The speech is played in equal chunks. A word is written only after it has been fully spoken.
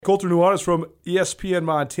Colter Nuanez from ESPN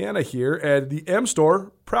Montana here, and the M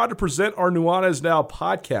Store, proud to present our Nuanez Now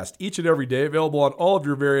podcast each and every day, available on all of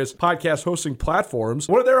your various podcast hosting platforms.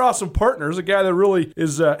 One of their awesome partners, a guy that really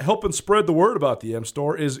is helping spread the word about the M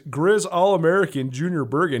Store, is Grizz All-American Junior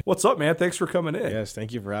Bergen. What's up, man? Thanks for coming in. Yes,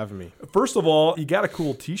 thank you for having me. First of all, you got a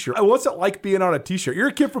cool t-shirt. What's it like being on a t-shirt? You're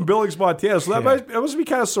a kid from Billings, Montana, so that must be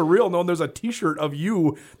kind of surreal knowing there's a t-shirt of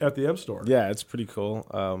you at the M Store. Yeah, it's pretty cool.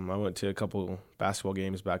 I went to a couple basketball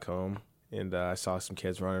games back home, and I saw some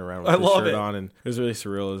kids running around with the shirt on, and it was really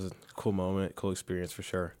surreal. It was a cool moment, cool experience for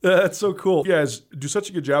sure. That's so cool. You guys do such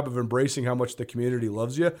a good job of embracing how much the community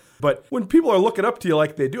loves you. But when people are looking up to you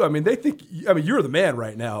like they do, they think, you're the man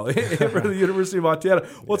right now for the University of Montana.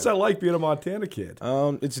 What's that like being a Montana kid?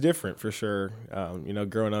 It's different for sure.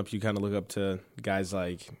 Growing up, you kind of look up to guys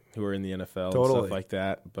like who are in the NFL and stuff like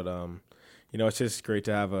that. But, it's just great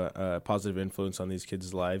to have a positive influence on these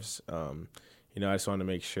kids' lives. I just want to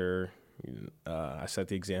make sure I set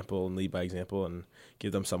the example and lead by example and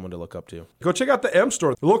give them someone to look up to. Go check out the M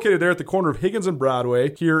Store. They're located there at the corner of Higgins and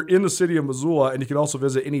Broadway here in the city of Missoula, and you can also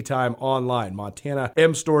visit anytime online,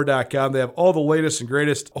 montanamstore.com. They have all the latest and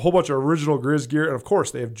greatest, a whole bunch of original Grizz gear, and of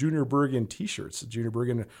course, they have Junior Bergen t-shirts. Junior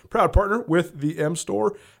Bergen, proud partner with the M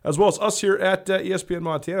Store, as well as us here at ESPN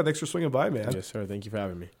Montana. Thanks for swinging by, man. Yes, sir. Thank you for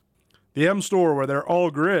having me. The M Store, where they're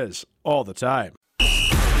all Grizz all the time.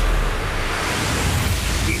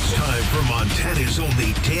 It's time for Montana's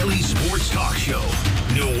only daily sports talk show,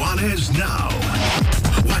 Nuanez Now.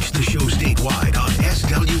 Watch the show statewide on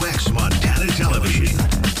SWX Montana Television.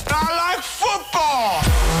 I like football!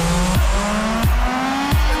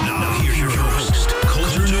 Now here's your host,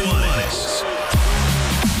 Colter Nuanez.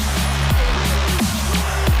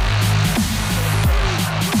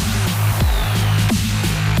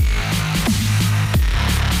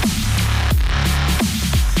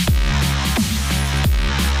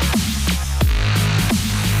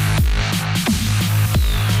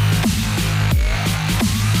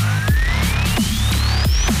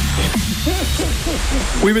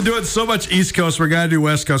 We've been doing so much East Coast, we're going to do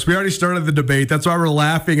West Coast. We already started the debate. That's why we're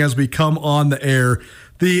laughing as we come on the air.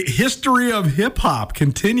 The history of hip-hop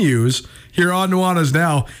continues here on Nuanez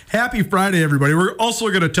Now. Happy Friday, everybody. We're also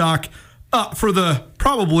going to talk for the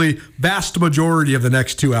probably vast majority of the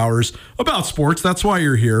next 2 hours about sports. That's why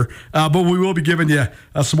you're here. But we will be giving you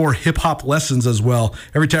some more hip-hop lessons as well.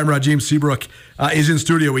 Every time Rajiem Seabrook is in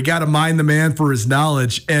studio, we got to mine the man for his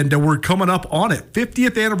knowledge. And we're coming up on it.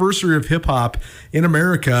 50th anniversary of hip-hop in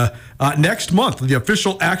America next month, the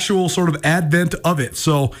official, actual sort of advent of it.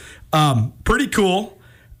 So pretty cool.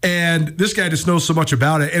 And this guy just knows so much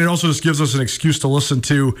about it. And it also just gives us an excuse to listen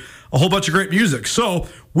to a whole bunch of great music. So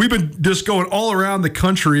we've been just going all around the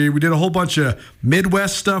country. We did a whole bunch of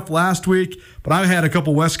Midwest stuff last week, but I had a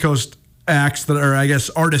couple West Coast acts that are, I guess,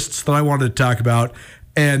 artists that I wanted to talk about.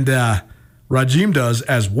 And Rajiem does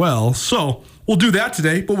as well. So we'll do that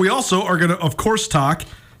today. But we also are going to, of course, talk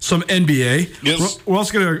some NBA. Yes. We're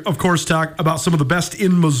also going to, of course, talk about some of the best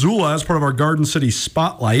in Missoula as part of our Garden City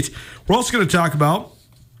Spotlight. We're also going to talk about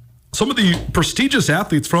some of the prestigious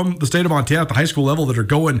athletes from the state of Montana at the high school level that are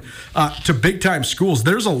going to big-time schools.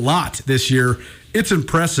 There's a lot this year. It's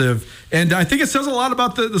impressive. And I think it says a lot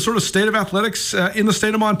about the sort of state of athletics in the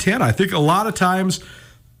state of Montana. I think a lot of times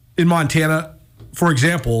in Montana, for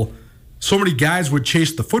example, so many guys would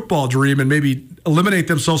chase the football dream and maybe eliminate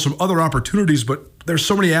themselves from other opportunities, but there's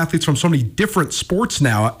so many athletes from so many different sports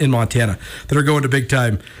now in Montana that are going to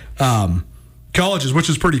big-time colleges, which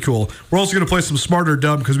is pretty cool. We're also going to play some Smarter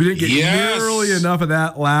Dumb because we didn't get nearly enough of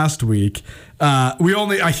that last week.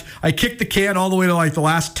 I kicked the can all the way to like the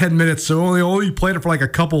last 10 minutes, so only played it for like a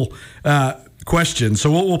couple questions.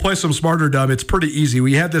 So we'll play some Smarter Dumb. It's pretty easy.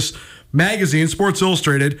 We had this magazine, Sports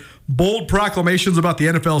Illustrated, bold proclamations about the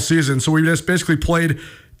NFL season. So we just basically played,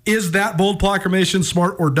 is that bold proclamation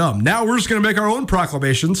smart or dumb? Now we're just going to make our own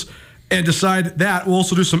proclamations and decide that. We'll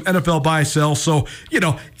also do some NFL buy-sell. So,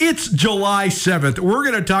 it's July 7th. We're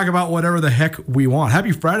going to talk about whatever the heck we want.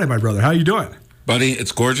 Happy Friday, my brother. How you doing? Buddy,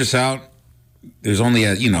 it's gorgeous out. There's only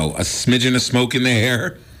a smidgen of smoke in the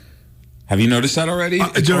air. Have you noticed that already?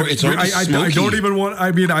 It's already smoky. I don't even want.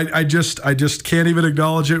 I just can't even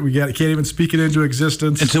acknowledge it. Can't even speak it into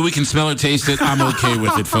existence until we can smell or taste it. I'm okay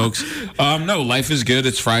with it, folks. No, life is good.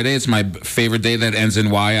 It's Friday. It's my favorite day that ends in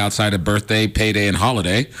Y outside of birthday, payday, and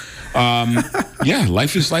holiday. Yeah,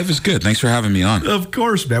 life is good. Thanks for having me on. Of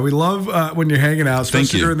course, man. We love when you're hanging out,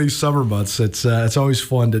 especially during these summer months. It's always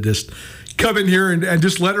fun to just come in here and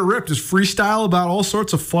just let it rip. Just freestyle about all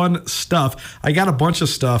sorts of fun stuff. I got a bunch of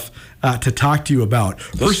stuff to talk to you about.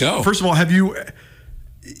 Let's go. First of all, have you?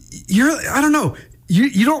 I don't know.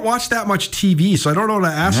 You don't watch that much TV, so I don't know what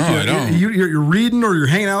to ask you. I don't. You're reading or you're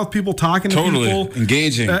hanging out with people, talking to people. Totally.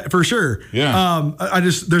 Engaging. For sure. Yeah.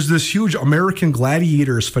 There's this huge American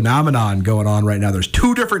Gladiators phenomenon going on right now. There's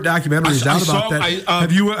 2 different documentaries out about that.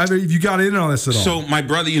 Have you got in on this at all? So my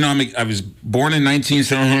brother, I was born in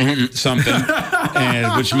 19something,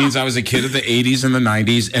 and which means I was a kid of the 80s and the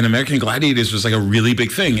 90s, and American Gladiators was like a really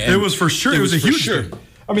big thing. And it was for sure. It was a huge thing.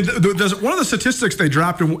 I mean, one of the statistics they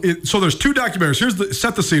dropped, so there's 2 documentaries.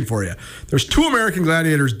 Set the scene for you. There's 2 American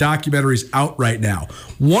Gladiators documentaries out right now.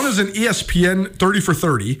 One is an ESPN 30 for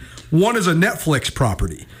 30. One is a Netflix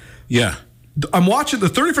property. Yeah. I'm watching, the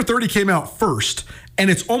 30 for 30 came out first, and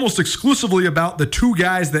it's almost exclusively about the 2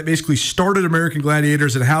 guys that basically started American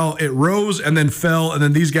Gladiators and how it rose and then fell, and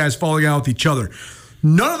then these guys falling out with each other.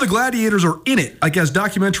 None of the gladiators are in it, like as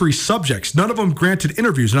documentary subjects. None of them granted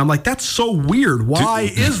interviews, and I'm like, that's so weird.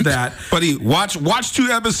 Why is that? Buddy, watch 2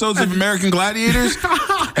 episodes of American Gladiators,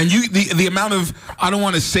 and the amount of, I don't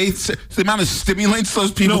want to say the amount of stimulants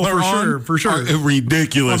those people are on, for sure, are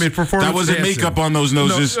ridiculous. I mean, performance that wasn't dancing. Makeup on those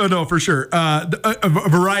noses. No, for sure. A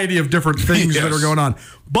variety of different things that are going on.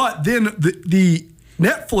 But then the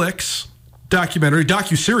Netflix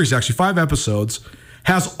docuseries, actually 5 episodes,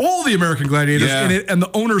 has all the American Gladiators in it, and the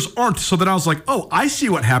owners aren't. So then I was like, oh, I see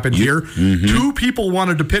what happened here. Mm-hmm. 2 people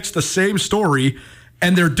wanted to pitch the same story,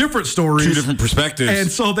 and they're different stories. 2 different perspectives. And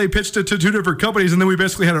so they pitched it to 2 different companies, and then we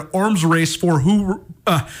basically had an arms race for who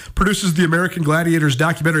produces the American Gladiators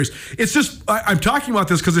documentaries. It's just, I'm talking about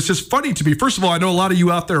this because it's just funny to me. First of all, I know a lot of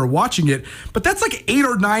you out there are watching it, but that's like 8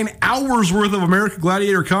 or 9 hours worth of American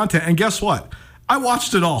Gladiator content, and guess what? I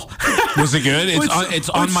watched it all. Was it good? It's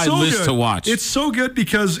on my list to watch. It's so good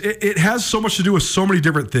because it has so much to do with so many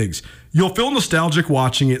different things. You'll feel nostalgic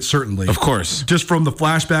watching it, certainly. Of course. Just from the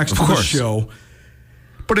flashbacks to the show.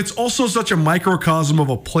 But it's also such a microcosm of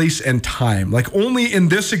a place and time. Like only in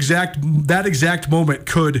that exact moment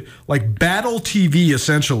could like battle TV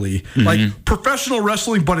essentially, like professional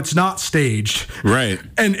wrestling, but it's not staged. Right.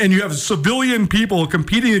 And you have civilian people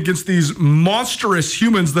competing against these monstrous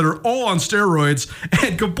humans that are all on steroids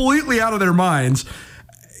and completely out of their minds.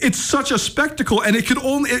 It's such a spectacle, and you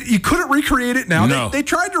couldn't recreate it now. No. They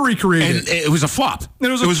tried to recreate it. It was a flop. And it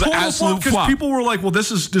was a total flop because people were like, well, this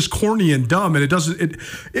is just corny and dumb, and it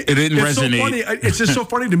didn't resonate. So funny. It's just so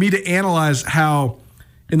funny to me to analyze how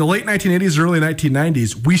in the late 1980s, early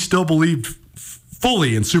 1990s, we still believed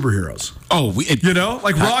fully in superheroes. Oh,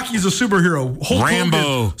 like Rocky's a superhero. Hulk Rambo,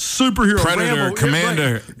 Hogan, superhero. Predator, Rambo,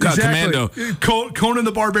 Commander, exactly. Commando, Conan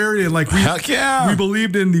the Barbarian. Like we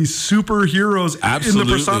believed in these superheroes. Absolutely. In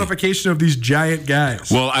the personification of these giant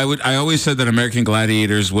guys. Well, I always said that American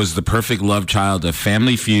Gladiators was the perfect love child of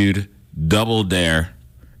Family Feud, Double Dare,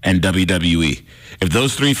 and WWE. If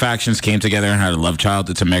those 3 factions came together and had a love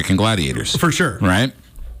child, it's American Gladiators. For sure. Right?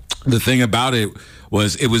 The thing about it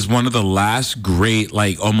was one of the last great,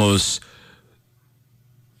 like, almost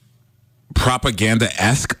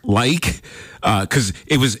propaganda-esque, because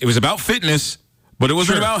it was about fitness, but it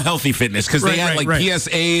wasn't about healthy fitness, because they had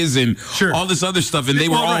PSAs and all this other stuff, and they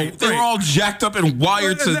were all jacked up and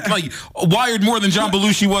wired wired more than John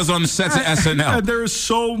Belushi was on the sets of SNL. And there's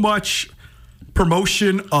so much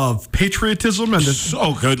promotion of patriotism and this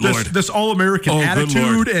all-American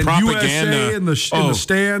attitude and propaganda. USA in the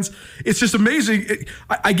stands. It's just amazing.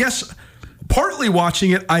 I guess partly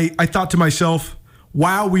watching it, I thought to myself,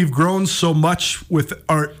 wow, we've grown so much with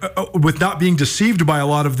not being deceived by a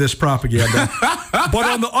lot of this propaganda. But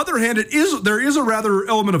on the other hand, there is a rather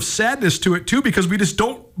element of sadness to it too, because we just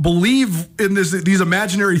don't believe in these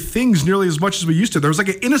imaginary things nearly as much as we used to. There was like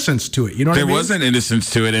an innocence to it. You know what I mean? There was an innocence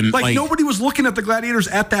to it, and like nobody was looking at the gladiators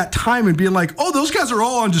at that time and being like, "Oh, those guys are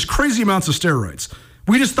all on just crazy amounts of steroids."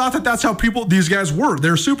 We just thought that that's how these guys were.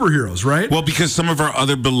 They're superheroes, right? Well, because some of our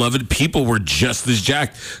other beloved people were just as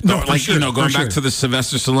jacked. Going back to the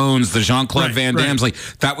Sylvester Stallones, the Jean-Claude Van Dammes, like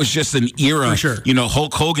that was just an era. For sure.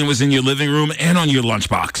 Hulk Hogan was in your living room and on your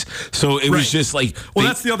lunchbox. So it was just like... Well,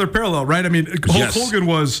 that's the other parallel, right? I mean, Hulk Hogan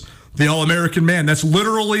was... the All-American Man. That's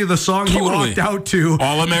literally the song he walked out to.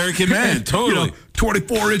 All-American Man, totally.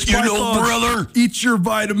 24-inch pythons, brother. Eat your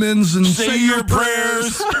vitamins and say your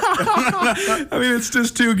prayers. I mean, it's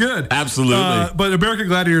just too good. Absolutely. But American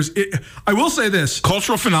Gladiators, I will say this.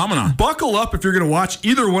 Cultural phenomenon. Buckle up if you're going to watch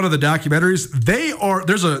either one of the documentaries.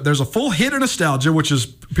 There's a full hit of nostalgia, which is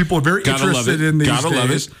people are very interested in these days. Gotta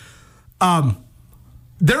love it.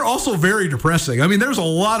 they're also very depressing. I mean, there's a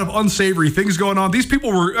lot of unsavory things going on. These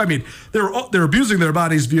people were, I mean, they're abusing their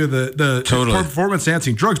bodies via the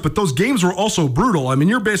performance-enhancing drugs, but those games were also brutal. I mean,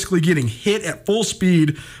 you're basically getting hit at full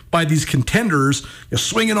speed by these contenders,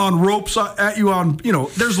 swinging on ropes at you on,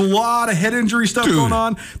 there's a lot of head injury stuff going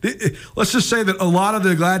on. Let's just say that a lot of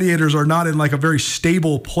the gladiators are not in like a very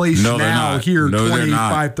stable place now here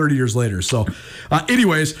 25, 30 years later. So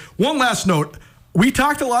anyways, one last note. We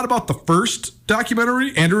talked a lot about the first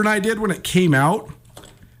documentary, Andrew and I did, when it came out.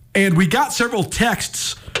 And we got several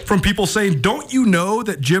texts from people saying, don't you know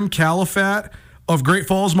that Jim Califat of Great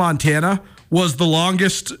Falls, Montana, was the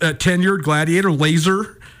longest tenured gladiator,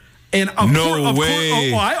 laser? And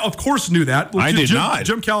I of course knew that. I did not.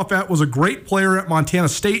 Jim Califat was a great player at Montana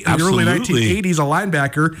State in the early 1980s, a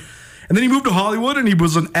linebacker. And then he moved to Hollywood, and he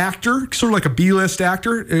was an actor, sort of like a B-list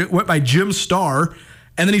actor. It went by Jim Starr.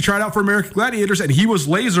 And then he tried out for American Gladiators, and he was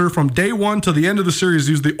laser from day one to the end of the series.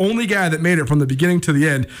 He was the only guy that made it from the beginning to the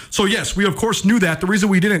end. So, yes, we, of course, knew that. The reason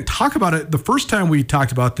we didn't talk about it the first time we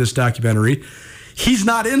talked about this documentary, he's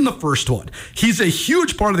not in the first one. He's a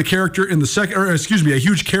huge part of the character in the second, a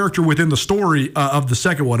huge character within the story of the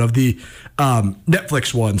second one, of the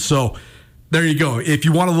Netflix one. So, there you go. If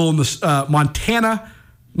you want a little Montana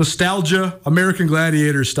nostalgia, American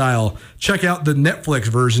Gladiator style, check out the Netflix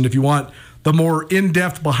version. If you want the more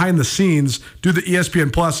in-depth behind the scenes, do the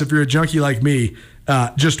ESPN Plus. If you're a junkie like me,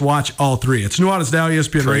 just watch all three. It's Nuanez Now,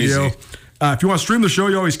 ESPN Radio. If you want to stream the show,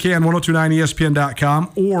 you always can,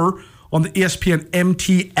 1029ESPN.com or on the ESPN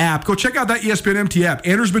MT app. Go check out that ESPN MT app.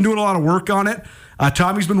 Andrew's been doing a lot of work on it.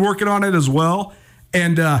 Tommy's been working on it as well.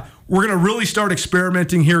 And we're going to really start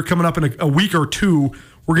experimenting here coming up in a week or two.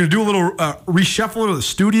 We're going to do a little reshuffling of the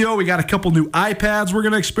studio. We got a couple new iPads we're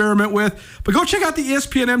going to experiment with. But go check out the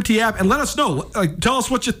ESPN MT app and let us know. Tell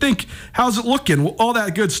us what you think. How's it looking? All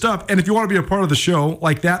that good stuff. And if you want to be a part of the show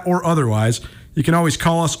like that or otherwise, you can always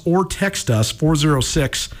call us or text us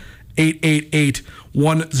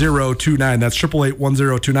 406-888-1029. That's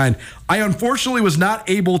 888-1029. I unfortunately was not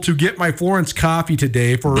able to get my Florence coffee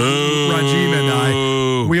today for Rajiem and I.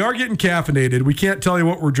 We are getting caffeinated. We can't tell you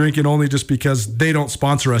what we're drinking only just because they don't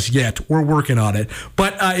sponsor us yet. We're working on it.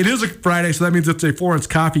 But it is a Friday, so that means it's a Florence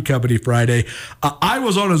Coffee Company Friday. I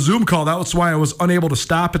was on a Zoom call. That was why I was unable to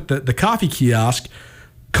stop at the coffee kiosk.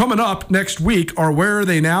 Coming up next week, our Where Are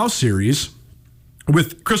They Now series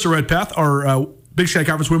with Krista Redpath, our Big Sky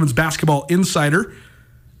Conference Women's Basketball Insider.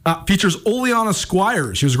 Features Oleana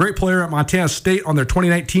Squires. She was a great player at Montana State on their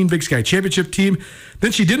 2019 Big Sky Championship team.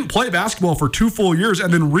 Then she didn't play basketball for 2 full years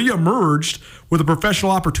and then reemerged with a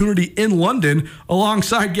professional opportunity in London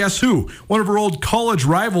alongside, guess who? One of her old college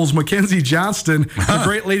rivals, Mackenzie Johnston, a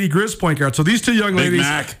great Lady Grizz point guard. So these two young ladies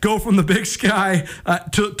go from the Big Sky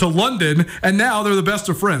to London, and now they're the best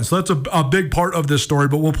of friends. So that's a big part of this story,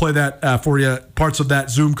 but we'll play that for you, parts of that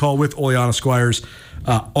Zoom call with Oleana Squires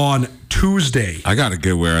on Tuesday. I got a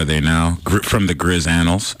good Where Are They Now from the Grizz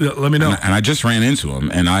Annals. Yeah, let me know. And I just ran into him,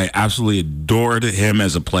 and I absolutely adored him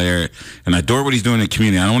as a player, and I adore what he's doing in the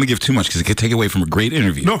community. I don't want to give too much because it could take away from a great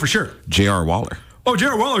interview. No, for sure. J.R. Waller. Oh,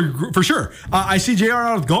 J.R. Waller, for sure. I see J.R.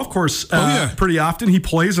 out of the golf course pretty often. He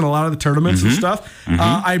plays in a lot of the tournaments and stuff.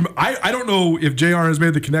 I don't know if J.R. has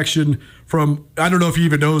made the connection from, I don't know if he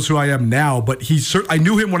even knows who I am now, but I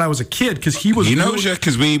knew him when I was a kid because he was. He knows you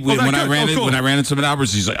because when I ran into him at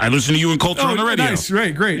Alberts, he's like, I listen to you and Colter on the radio. Nice,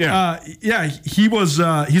 right, great. Yeah, he was.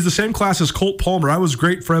 He's the same class as Colt Palmer. I was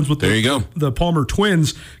great friends with the Palmer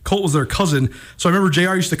twins. Colt was their cousin, so I remember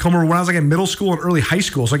J.R. used to come over when I was like in middle school and early high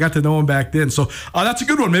school. So I got to know him back then. So that's a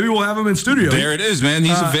good one. Maybe we'll have him in studio. There it is, man.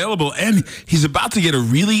 He's available, and he's about to get a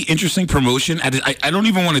really interesting promotion. I don't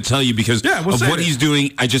even want to tell you because of what he's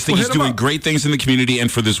doing. I just think he's doing great things in the community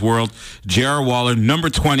and for this world. J.R. Waller, number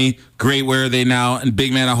 20, great Where Are They Now? And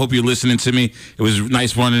big man, I hope you're listening to me. It was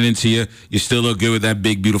nice running into you. You still look good with that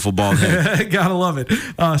big, beautiful bald head. Gotta love it.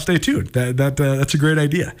 Stay tuned. That's a great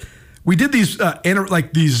idea. We did these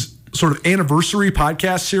these sort of anniversary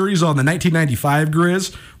podcast series on the 1995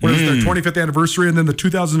 Grizz when it was their 25th anniversary, and then the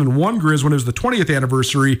 2001 Grizz when it was the 20th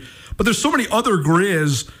anniversary. But there's so many other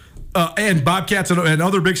Grizz and Bobcats and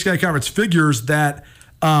other Big Sky Conference figures that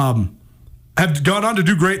have gone on to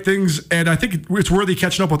do great things, and I think it's worthy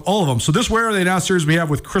catching up with all of them. So this Where Are They Now series we have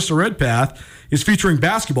with Krista Redpath is featuring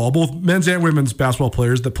basketball, both men's and women's basketball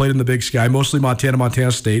players that played in the Big Sky, mostly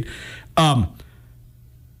Montana State.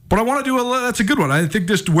 But I want to do that's a good one. I think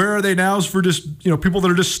just Where Are They Now is for just people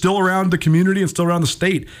that are just still around the community and still around the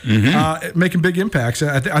state, making big impacts.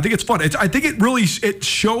 I think it's fun. I think it really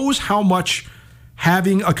shows how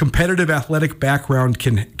having a competitive athletic background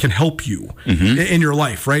can help you in your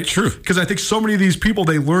life, right? True. Because I think so many of these people,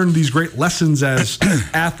 they learn these great lessons as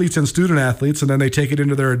athletes and student athletes, and then they take it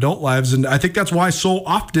into their adult lives. And I think that's why so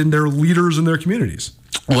often they're leaders in their communities.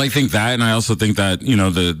 Well, I think that, and I also think that,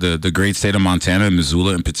 the great state of Montana and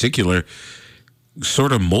Missoula in particular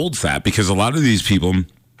sort of molds that, because a lot of these people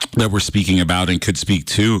that we're speaking about and could speak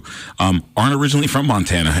to aren't originally from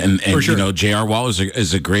Montana, and sure. J.R. Wall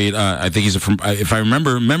is a great. I think he's from. If I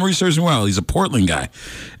remember, memory serves me well, he's a Portland guy,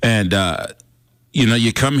 and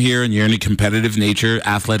you come here and you're in a competitive nature,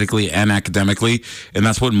 athletically and academically, and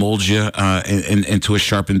that's what molds you into a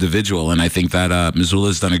sharp individual. And I think that Missoula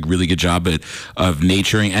has done a really good job of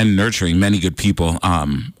nurturing and nurturing many good people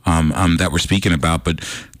that we're speaking about. But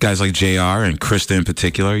guys like JR and Krista in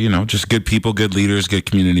particular, just good people, good leaders, good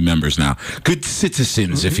community members now. Good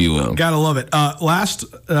citizens, if you will. Gotta love it. Last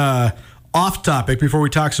off topic before we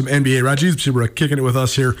talk some NBA. Rajiem Seabrook kicking it with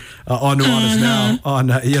us here on Nuanez now on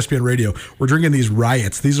ESPN Radio. We're drinking these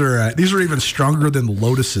Riots. These are even stronger than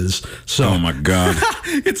Lotuses. So, oh my God,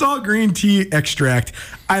 it's all green tea extract.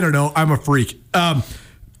 I don't know. I'm a freak.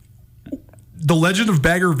 The Legend of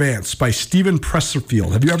Bagger Vance by Stephen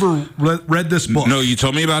Pressfield. Have you ever read this book? No, you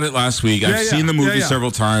told me about it last week. I've seen the movie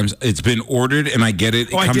several times. It's been ordered, and I get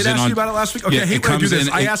it. I did ask you about it last week? Okay, I hate when I do this.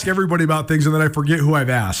 I ask everybody about things, and then I forget who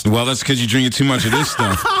I've asked. Well, that's because you're drinking too much of this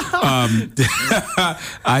stuff.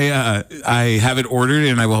 I have it ordered,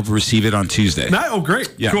 and I will receive it on Tuesday. Oh,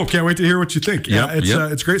 great. Yeah. Cool. Can't wait to hear what you think.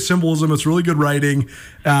 It's great symbolism. It's really good writing.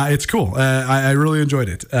 It's cool. I really enjoyed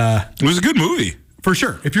it. It was a good movie. For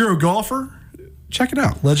sure. If you're a golfer, check it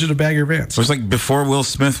out. Legend of Bagger Vance. It was like before Will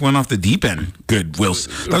Smith went off the deep end. That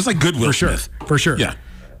was like good Will Smith. For sure. Yeah.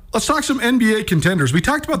 Let's talk some NBA contenders. We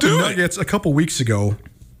talked about the Nuggets a couple weeks ago.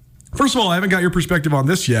 First of all, I haven't got your perspective on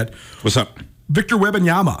this yet. What's up? Victor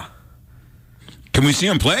Wembanyama. Can we see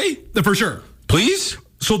him play? For sure. Please?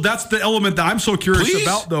 So that's the element that I'm so curious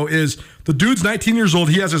about, though, is the dude's 19 years old.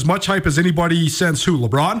 He has as much hype as anybody since who?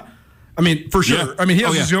 LeBron? I mean, for sure. Yeah. I mean, he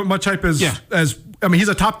has as much hype as he's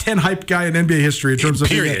a top 10 hype guy in NBA history in terms of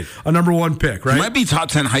being a number one pick, right? He might be top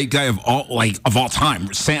 10 hype guy of all time,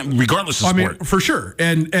 regardless of sport. I mean, for sure.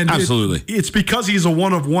 And absolutely. It's because he's a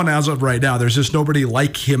one of one as of right now. There's just nobody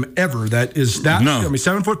like him ever that is that. No. I mean,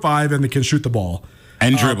 7'5" and can shoot the ball.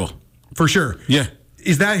 And dribble. For sure. Yeah.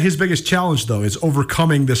 Is that his biggest challenge, though, is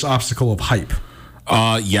overcoming this obstacle of hype?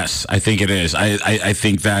 Yes, I think it is. I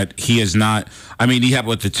think that he is not. I mean, he had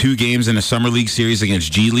the 2 games in a summer league series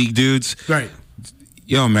against G League dudes. Right.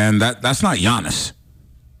 Yo, man, that's not Giannis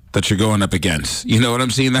that you're going up against. You know what I'm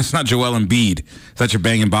saying? That's not Joel Embiid that you're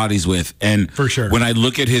banging bodies with. And for sure, when I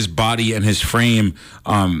look at his body and his frame,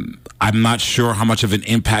 I'm not sure how much of an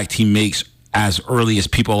impact he makes as early as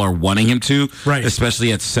people are wanting him to. Right.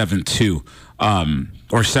 Especially at 7'2".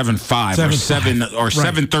 Or 7'5", or 7 or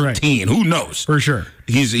 7'13". Right. Who knows? For sure,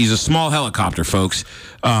 he's a small helicopter, folks.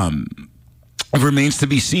 It remains to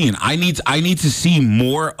be seen. I need to see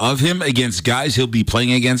more of him against guys he'll be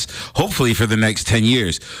playing against, hopefully for the next 10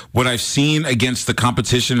 years. What I've seen against the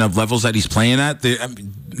competition of levels that he's playing at,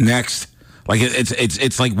 next. Like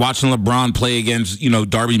it's like watching LeBron play against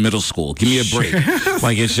Darby Middle School. Give me a break.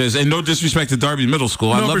 Like it's just, and no disrespect to Darby Middle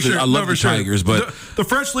School. I love the Tigers, but the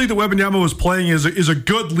French league that Wembanyama was playing is a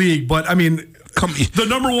good league. But I mean, the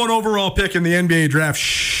number 1 overall pick in the NBA draft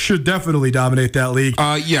should definitely dominate that league.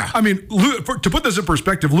 Yeah. I mean, to put this in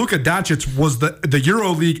perspective, Luka Doncic was the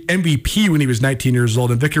EuroLeague MVP when he was 19 years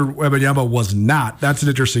old, and Victor Wembanyama was not. That's an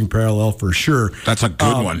interesting parallel for sure. That's a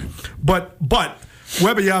good one. But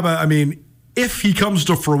Wembanyama, I mean, if he comes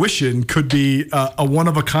to fruition, could be a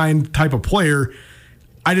one-of-a-kind type of player.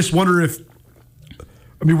 I just wonder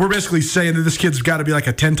we're basically saying that this kid's got to be like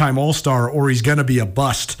a 10-time All-Star or he's going to be a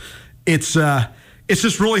bust. It's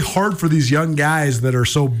just really hard for these young guys that are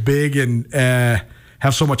so big and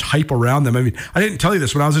have so much hype around them. I mean, I didn't tell you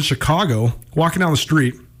this. When I was in Chicago, walking down the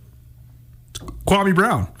street, Kwame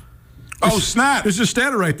Brown. Snap. He's just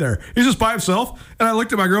standing right there. He's just by himself. And I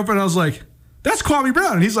looked at my girlfriend and I was like, that's Kwame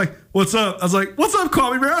Brown. And he's like, what's up? I was like, what's up,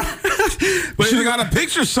 Kwame Brown? But you should have got a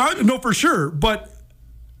picture, son. No, for sure. But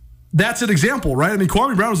that's an example, right? I mean,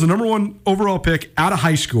 Kwame Brown was the number 1 overall pick out of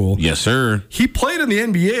high school. Yes, sir. He played in the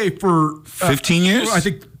NBA for 15 years? I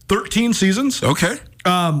think 13 seasons. Okay.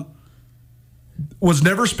 Was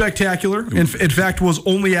never spectacular. In fact, was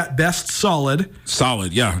only at best solid.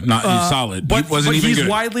 Solid, yeah. Not solid. But he wasn't even he's good.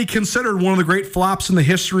 Widely considered one of the great flops in the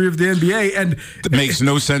history of the NBA. And it makes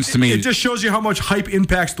no sense to me. It just shows you how much hype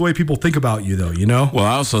impacts the way people think about you, though, Well,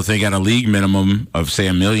 I also think at a league minimum of, say,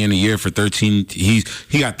 $1 million a year for 13, he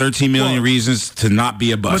got 13 million reasons to not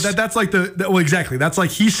be a bust. But that's like exactly. That's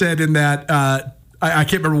like he said in that I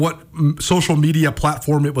can't remember what social media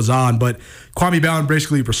platform it was on, but Kwame Brown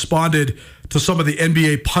basically responded to some of the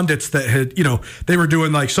NBA pundits that had, they were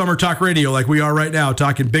doing like summer talk radio like we are right now,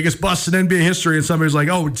 talking biggest busts in NBA history. And somebody was like,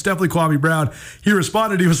 oh, it's definitely Kwame Brown. He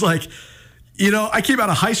responded. He was like, I came out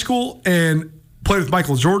of high school and played with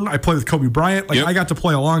Michael Jordan. I played with Kobe Bryant. I got to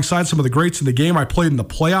play alongside some of the greats in the game. I played in the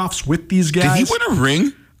playoffs with these guys. Did he win a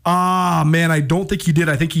ring? Man, I don't think he did.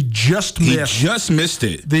 I think he just missed. He just missed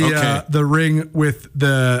it. The ring with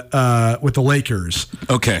the Lakers.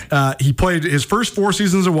 Okay. He played his first 4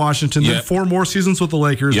 seasons in Washington, then 4 more seasons with the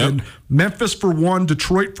Lakers, then Memphis for 1,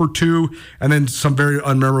 Detroit for 2, and then some very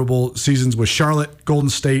unmemorable seasons with Charlotte, Golden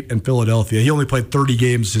State, and Philadelphia. He only played 30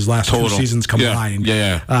 games his last 2 seasons combined.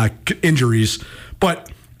 Injuries,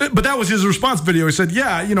 but that was his response video. He said,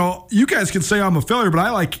 you guys can say I'm a failure, but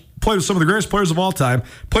I played with some of the greatest players of all time,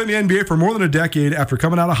 played in the NBA for more than a decade after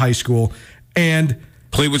coming out of high school, and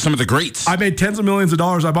played with some of the greats. I made tens of millions of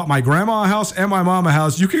dollars. I bought my grandma a house and my mom a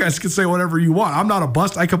house. You guys can say whatever you want. I'm not a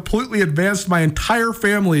bust. I completely advanced my entire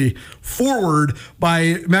family forward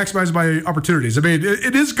by maximizing my opportunities. I mean,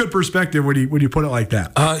 it is good perspective when you put it like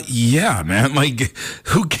that. Yeah, man.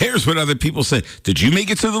 Who cares what other people say? Did you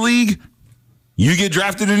make it to the league? You get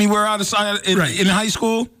drafted anywhere outside in high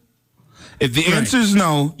school? If the answer is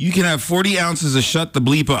no, you can have 40 ounces of shut the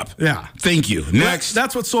bleep up. Yeah. Thank you. Next.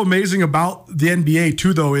 That's what's so amazing about the NBA,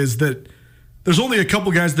 too, though, is that there's only a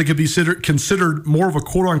couple guys that could be considered more of a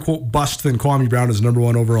quote-unquote bust than Kwame Brown as number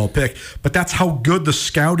 1 overall pick. But that's how good the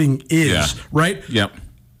scouting is, right? Yep.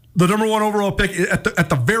 The number 1 overall pick, at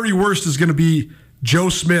the very worst, is going to be Joe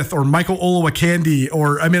Smith or Michael Olowokandi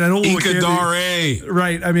Ika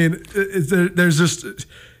Right. I mean, there's just...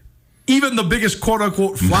 Even the biggest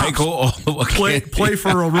quote-unquote flops play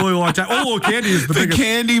for a really long time. Olowokandi is the biggest.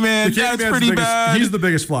 Candy man, that's pretty bad. He's the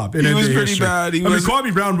biggest flop in NBA history. He was pretty bad.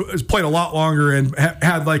 Kwame Brown has played a lot longer and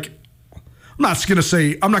had I'm not going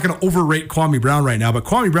to overrate Kwame Brown right now, but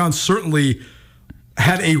Kwame Brown certainly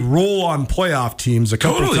had a role on playoff teams a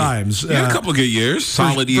couple of times. Yeah, a couple of good years,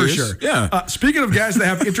 solid years. For sure. Yeah. Speaking of guys that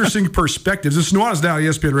have interesting perspectives, this is Nuanez now,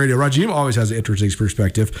 ESPN Radio. Rajiem always has an interesting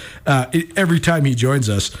perspective every time he joins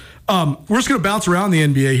us. We're just going to bounce around the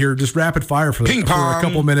NBA here, just rapid fire for a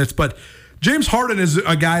couple minutes. But James Harden is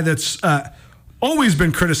a guy that's always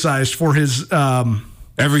been criticized for his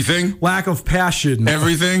everything, lack of passion,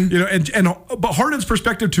 everything. But Harden's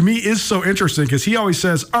perspective to me is so interesting because he always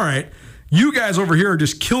says, "All right, you guys over here are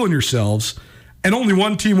just killing yourselves, and only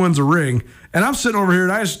one team wins a ring. And I'm sitting over here,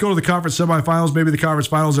 and I just go to the conference semifinals, maybe the conference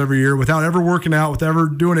finals every year without ever working out, without ever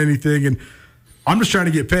doing anything, and I'm just trying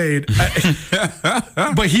to get paid."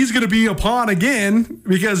 But he's going to be a pawn again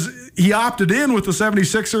because he opted in with the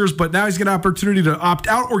 76ers, but now he's got an opportunity to opt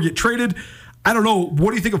out or get traded. I don't know.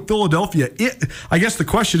 What do you think of Philadelphia? I guess the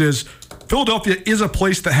question is, Philadelphia is a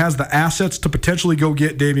place that has the assets to potentially go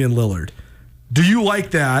get Damian Lillard. Do you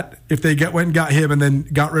like that if they went and got him and then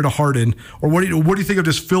got rid of Harden? Or what do you think of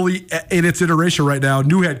just Philly in its iteration right now?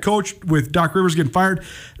 New head coach with Doc Rivers getting fired.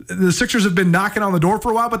 The Sixers have been knocking on the door for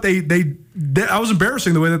a while, but I was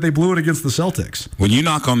embarrassing the way that they blew it against the Celtics. When you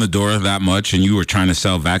knock on the door that much and you were trying to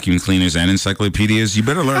sell vacuum cleaners and encyclopedias, you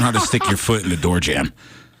better learn how to stick your foot in the door jam.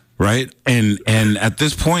 Right? And at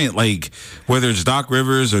this point, whether it's Doc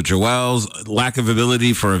Rivers or Joel's lack of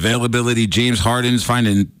ability for availability, James Harden's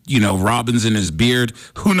finding, robins in his beard,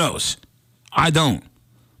 who knows? I don't.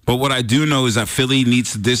 But what I do know is that Philly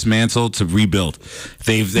needs to dismantle to rebuild.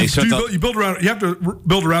 You have to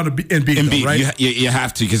build around Embiid, right? You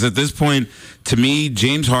have to, because at this point, to me,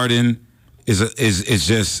 James Harden is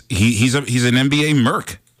just he's an NBA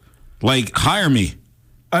merc. Hire me.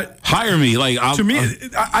 Hire me. To me,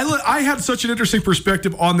 I had such an interesting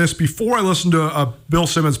perspective on this before I listened to a Bill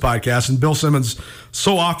Simmons podcast. And Bill Simmons,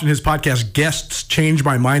 so often his podcast guests change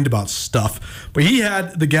my mind about stuff. But he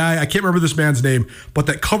had the guy, I can't remember this man's name, but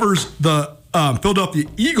that covers the Philadelphia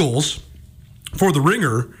Eagles for The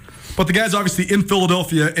Ringer. But the guy's obviously in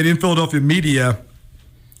Philadelphia and in Philadelphia media.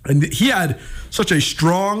 And he had such a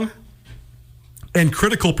strong and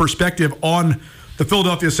critical perspective on the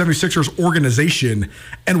Philadelphia 76ers organization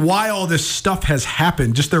and why all this stuff has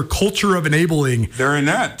happened, just their culture of enabling. They're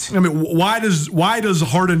inept. I mean, why does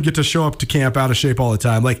Harden get to show up to camp out of shape all the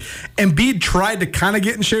time? Embiid tried to kind of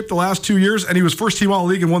get in shape the last 2 years, and he was first team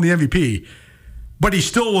All-League and won the MVP, but he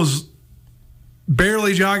still was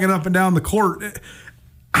barely jogging up and down the court.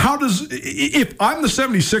 If I'm the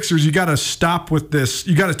 76ers, you got to stop with this.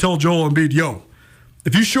 You got to tell Joel Embiid, yo,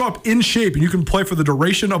 if you show up in shape and you can play for the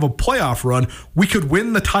duration of a playoff run, we could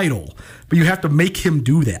win the title. But you have to make him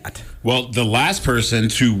do that. Well, the last person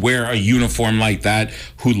to wear a uniform like that,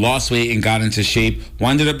 who lost weight and got into shape,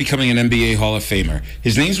 wound up becoming an NBA Hall of Famer.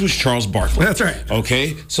 His name was Charles Barkley. That's right.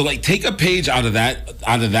 Okay, so like take a page out of that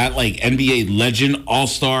like NBA legend,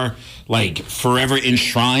 all-star, like forever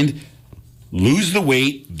enshrined. Lose the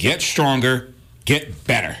weight, get stronger, get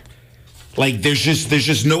better. Like there's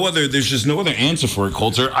just no other answer for it,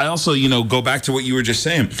 Colter. I also, go back to what you were just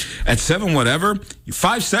saying. At 7 whatever,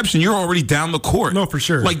 5 steps and you're already down the court. No, for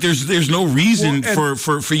sure. Like there's no reason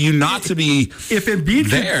for you not to be if Embiid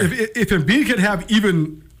there. If Embiid could have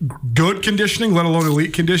even good conditioning, let alone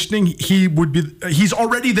elite conditioning, he's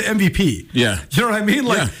already the MVP. Yeah. You know what I mean?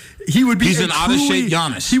 Like yeah. He would be He's an out-of-shape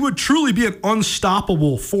Giannis. He would truly be an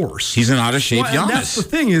unstoppable force. He's an out-of-shape Giannis. And that's the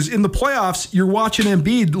thing is, in the playoffs, you're watching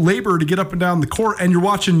Embiid labor to get up and down the court, and you're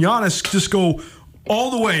watching Giannis just go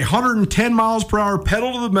all the way, 110 miles per hour,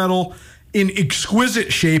 pedal to the metal, in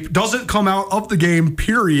exquisite shape, doesn't come out of the game,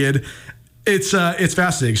 period. It's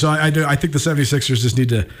fascinating. So I think the 76ers just need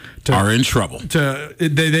to are in trouble.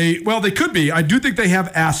 They could be. I do think they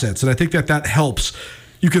have assets, and I think that helps.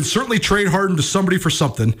 You can certainly trade Harden to somebody for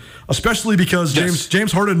something, especially because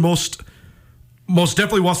James Harden most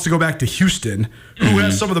definitely wants to go back to Houston, who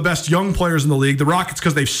has some of the best young players in the league. The Rockets,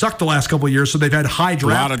 because they've sucked the last couple of years, so they've had high draft picks.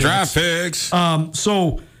 A lot of draft picks.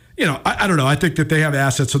 I don't know. I think that they have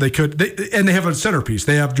assets, so they could. And they have a centerpiece.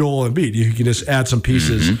 They have Joel Embiid. You can just add some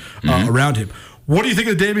pieces around him. What do you think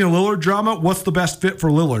of the Damian Lillard drama? What's the best fit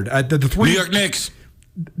for Lillard? The three New York Knicks.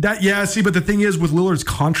 But the thing is, with Lillard's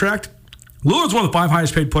contract, Lillard's one of the 5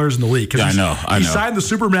 highest paid players in the league. Yeah, I know. He signed the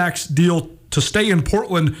Supermax deal to stay in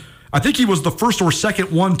Portland. I think he was the first or second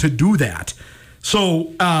one to do that.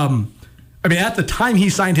 So, at the time he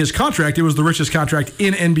signed his contract, it was the richest contract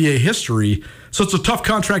in NBA history. So it's a tough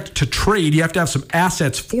contract to trade. You have to have some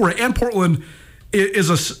assets for it. And Portland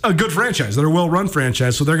is a good franchise. They're a well-run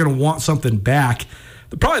franchise, so they're going to want something back.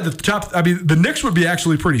 Probably the top. The Knicks would be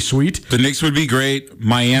actually pretty sweet. The Knicks would be great.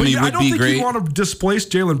 Miami would be great. I don't think you want to displace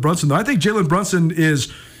Jalen Brunson, though. I think Jalen Brunson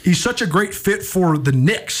he's such a great fit for the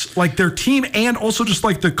Knicks, like their team, and also just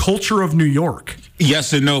like the culture of New York.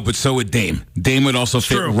 Yes and no, but so would Dame. Dame would also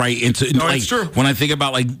fit right into. No, it's true. When I think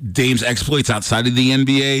about like Dame's exploits outside of the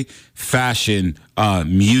NBA, fashion,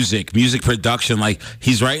 music production, like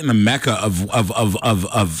he's right in the mecca of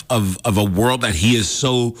a world that he is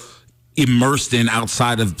so immersed in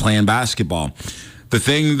outside of playing basketball. The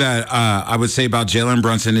thing that I would say about Jalen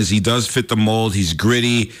Brunson is he does fit the mold. He's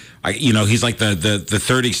gritty. He's like the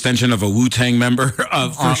third extension of a Wu-Tang member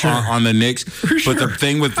on the Knicks. But the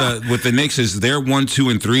thing with the Knicks is their 1, 2,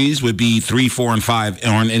 and 3s would be 3, 4, and 5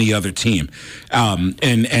 on any other team. You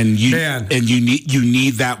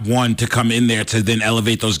need that one to come in there to then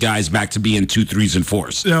elevate those guys back to being 2, 3s, and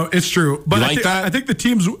 4s. No, it's true. But I think the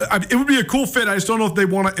teams. It would be a cool fit. I just don't know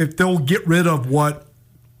if they'll get rid of what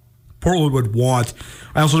Portland would want.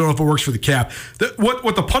 I also don't know if it works for the cap.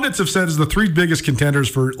 What the pundits have said is the 3 biggest contenders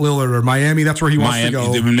for Lillard are Miami. That's where he wants to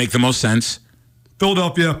go. It would make the most sense.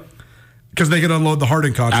 Philadelphia, because they could unload the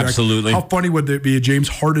Harden contract. Absolutely. How funny would it be, James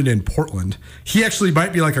Harden in Portland? He actually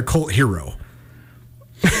might be like a cult hero.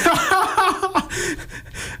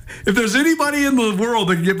 If there's anybody in the world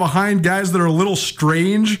that can get behind guys that are a little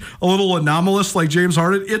strange, a little anomalous like James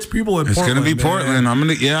Harden, it's people in Portland. It's going to be Portland.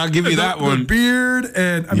 I'll give you that one. The beard,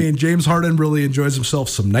 and James Harden really enjoys himself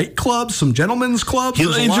some nightclubs, some gentlemen's clubs.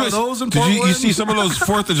 There's a lot of those in Portland. Did you see some of those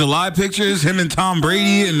 4th of July pictures? Him and Tom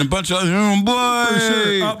Brady and a bunch of boy. For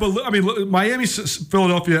sure. But Miami,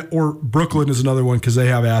 Philadelphia, or Brooklyn is another one because they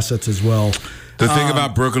have assets as well. The thing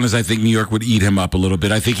about Brooklyn is I think New York would eat him up a little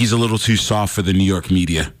bit. I think he's a little too soft for the New York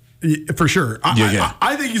media. For sure.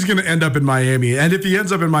 I think he's going to end up in Miami. And if he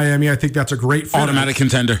ends up in Miami, I think that's a great fit. Automatic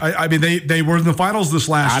contender. They were in the finals this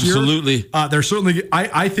last year. Absolutely. They're certainly,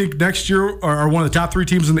 I think next year are one of the top 3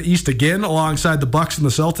 teams in the East again, alongside the Bucks and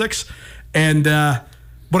the Celtics. And,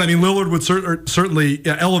 but Lillard would certainly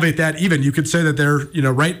elevate that even. You could say that they're,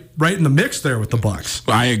 right in the mix there with the Bucks.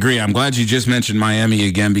 I agree. I'm glad you just mentioned Miami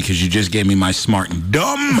again because you just gave me my smart and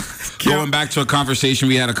dumb going back to a conversation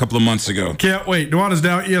we had a couple of months ago. Can't wait. Nuanez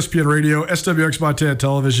now, ESPN Radio, SWX Montana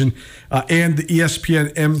Television, and the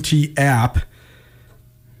ESPN MT app.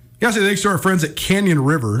 Gotta say thanks to our friends at Canyon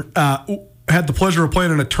River. Had the pleasure of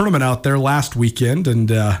playing in a tournament out there last weekend, and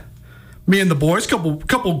me and the boys,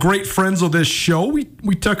 couple great friends of this show. We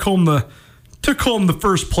took home the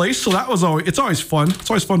first place, so it's always fun. It's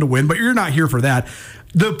always fun to win, but you're not here for that.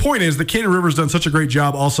 the point is, the Canyon River's done such a great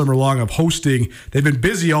job all summer long of hosting. They've been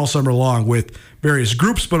busy all summer long with various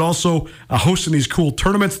groups, but also hosting these cool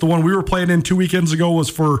tournaments. The one we were playing in 2 weekends ago was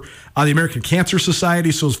for the American Cancer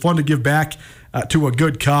Society, so it was fun to give back to a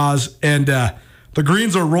good cause. And the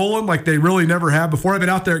greens are rolling like they really never have before. I've been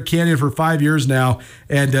out there at Canyon for 5 years now,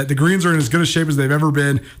 and the greens are in as good a shape as they've ever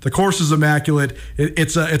been. The course is immaculate.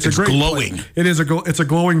 It's a great glowing. Place. It's a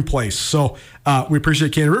glowing place. So we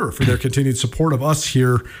appreciate Canyon River for their continued support of us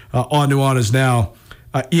here on Nuanez Now,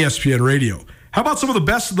 ESPN Radio. How about some of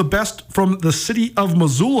the best from the city of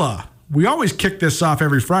Missoula? We always kick this off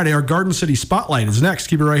every Friday. Our Garden City Spotlight is next.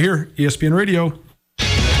 Keep it right here, ESPN Radio.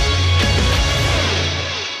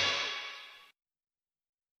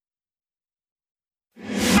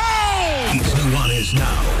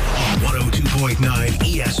 Now on 102.9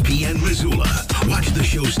 ESPN Missoula. Watch the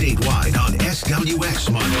show statewide on SWX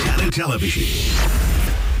Montana Television.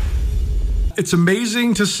 It's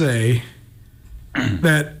amazing to say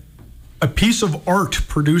that a piece of art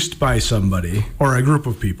produced by somebody or a group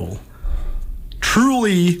of people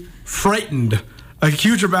truly frightened a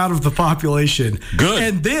huge amount of the population. Good.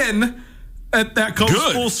 And then that comes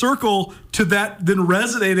full circle to that then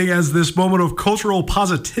resonating as this moment of cultural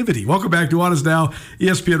positivity. Welcome back to Nuanez Now,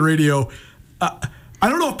 ESPN Radio. I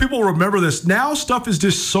don't know if people remember this. Now stuff is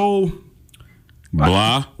just so...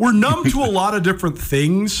 blah. We're numb to a lot of different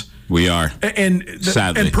things. We are.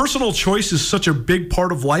 Sadly. And personal choice is such a big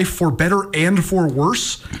part of life, for better and for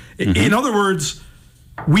worse. Mm-hmm. In other words,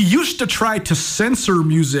 we used to try to censor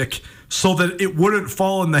music so that it wouldn't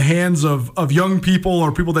fall in the hands of young people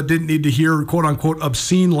or people that didn't need to hear, quote unquote,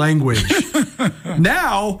 obscene language.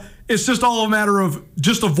 Now it's just all a matter of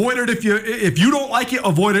just avoid it. If you don't like it,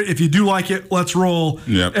 avoid it. If you do like it, let's roll.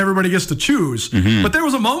 Yep. Everybody gets to choose. Mm-hmm. But there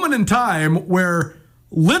was a moment in time where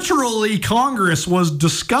literally Congress was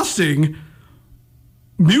discussing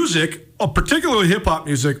music, particularly hip hop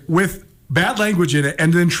music, with bad language in it,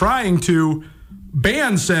 and then trying to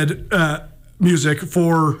ban said music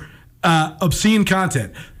for obscene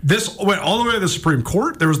content. This went all the way to the Supreme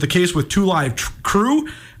Court. There was the case with Two Live Crew,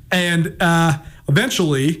 and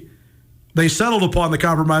eventually they settled upon the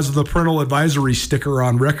compromise of the parental advisory sticker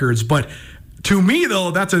on records. But to me, though,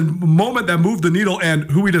 that's a moment that moved the needle, and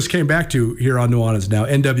who we just came back to here on Nuanez Now,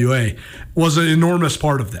 NWA, was an enormous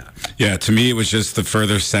part of that. Yeah, to me, it was just the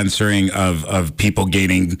further censoring of people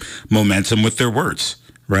gaining momentum with their words,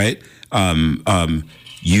 right?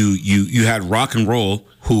 You had rock and roll,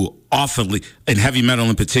 who awfully, and heavy metal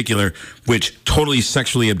in particular, which totally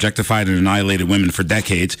sexually objectified and annihilated women for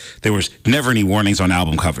decades. There was never any warnings on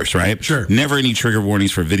album covers, right? Sure. Never any trigger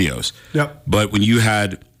warnings for videos. Yep. But when you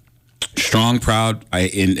had strong, proud,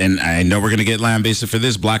 and I know we're going to get lambasted for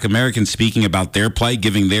this, Black Americans speaking about their plight,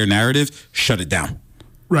 giving their narrative, shut it down.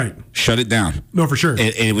 Right. Shut it down. No, for sure.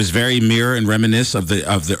 It was very mirror and reminisce of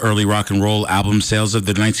the early rock and roll album sales of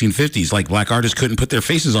the 1950s. Like, black artists couldn't put their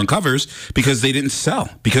faces on covers because they didn't sell,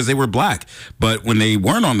 because they were black. But when they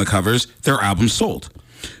weren't on the covers, their albums sold.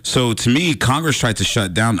 So to me, Congress tried to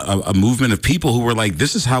shut down a movement of people who were like,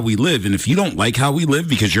 this is how we live. And if you don't like how we live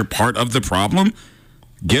because you're part of the problem,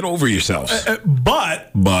 get over yourselves.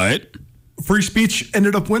 But free speech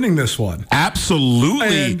ended up winning this one.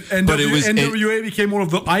 Absolutely. And but NWA became one of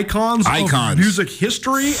the icons of music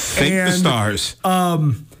history. Thank the stars.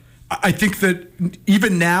 I think that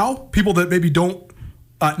even now, people that maybe don't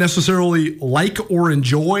necessarily like or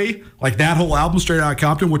enjoy like that whole album, Straight Outta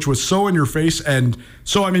Compton, which was so in your face, and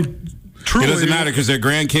so, I mean, truly, it doesn't matter because their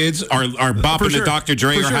grandkids are bopping to Dr.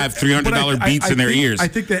 Dre or have $300 beats in their ears. I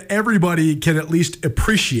think that everybody can at least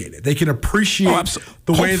appreciate it. They can appreciate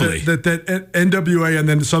the way that NWA and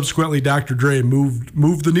then subsequently Dr. Dre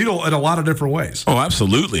moved the needle in a lot of different ways. Oh,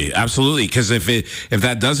 absolutely, absolutely. Because if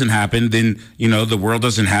that doesn't happen, then the world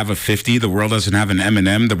doesn't have a 50. The world doesn't have an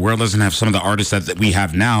Eminem. The world doesn't have some of the artists that we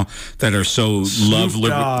have now that are so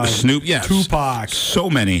Snoop, yeah, Tupac, so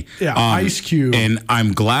many, yeah, Ice Cube, and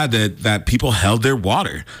I'm glad that people held their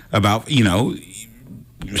water about,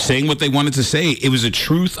 saying what they wanted to say. It was a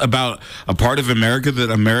truth about a part of America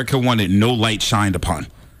that America wanted no light shined upon.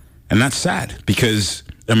 And that's sad because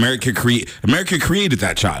America created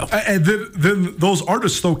that child. And then those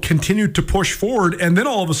artists, though, continued to push forward. And then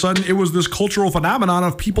all of a sudden, it was this cultural phenomenon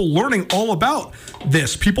of people learning all about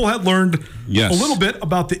this. People had learned a little bit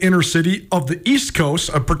about the inner city of the East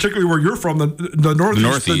Coast, particularly where you're from, the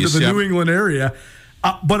Northeast, the New England area.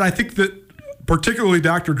 But I think that particularly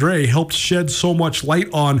Dr. Dre, helped shed so much light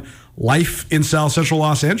on life in South Central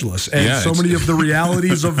Los Angeles and so many of the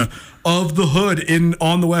realities of the hood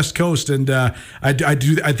on the West Coast. And I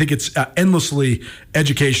think it's endlessly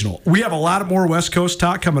educational. We have a lot of more West Coast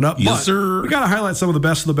talk coming up. Yes, sir. We got to highlight some of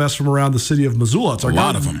the best from around the city of Missoula. It's our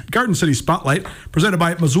Garden City Spotlight, presented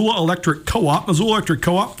by Missoula Electric Co-op. Missoula Electric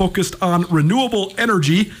Co-op focused on renewable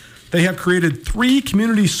energy. They have created 3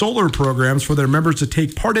 community solar programs for their members to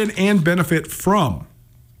take part in and benefit from.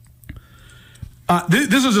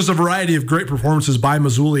 This is just a variety of great performances by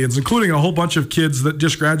Missoulians, including a whole bunch of kids that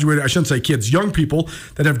just graduated. I shouldn't say kids, young people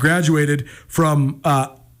that have graduated from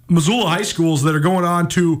Missoula high schools that are going on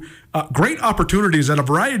to great opportunities at a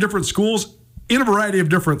variety of different schools in a variety of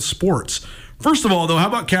different sports. First of all, though, how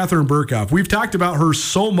about Catherine Burkhoff? We've talked about her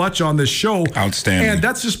so much on this show. Outstanding. And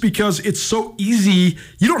that's just because it's so easy.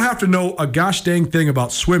 You don't have to know a gosh dang thing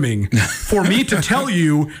about swimming for me to tell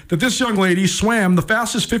you that this young lady swam the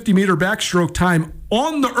fastest 50-meter backstroke time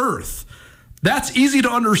on the earth. That's easy to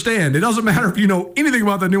understand. It doesn't matter if you know anything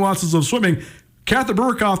about the nuances of swimming. Catherine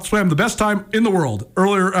Burkhoff swam the best time in the world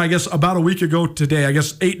earlier, I guess, about a week ago today,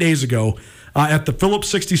 8 days ago. At the Phillips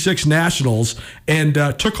 66 Nationals, and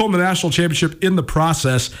took home the national championship in the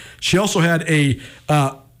process. She also had a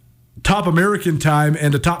top American time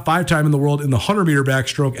and a top 5 time in the world in the 100-meter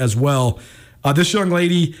backstroke as well. This young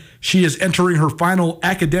lady, she is entering her final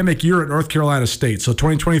academic year at North Carolina State. So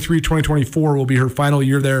 2023-2024 will be her final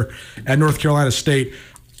year there at North Carolina State.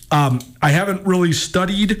 I haven't really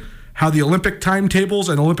studied how the Olympic timetables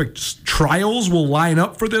and Olympic trials will line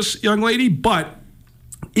up for this young lady, but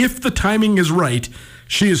if the timing is right,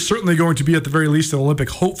 she is certainly going to be at the very least an Olympic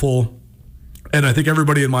hopeful, and I think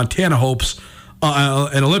everybody in Montana hopes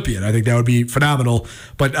an Olympian. I think that would be phenomenal.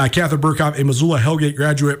 But Catherine Burkhoff, a Missoula Hellgate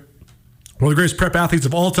graduate, one of the greatest prep athletes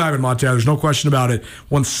of all time in Montana, there's no question about it,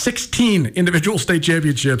 won 16 individual state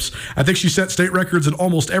championships. I think she set state records in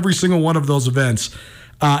almost every single one of those events,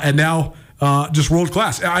 and now just world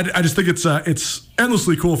class. I just think it's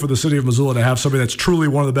endlessly cool for the city of Missoula to have somebody that's truly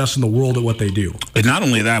one of the best in the world at what they do. And not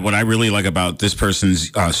only that, what I really like about this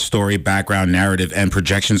person's story, background, narrative, and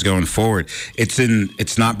projections going forward,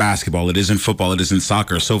 it's not basketball, it isn't football, it isn't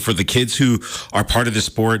soccer. So for the kids who are part of the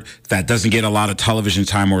sport that doesn't get a lot of television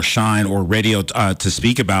time or shine or radio to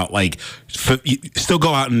speak about, like, still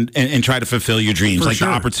go out and try to fulfill your dreams. The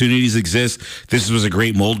opportunities exist. This was a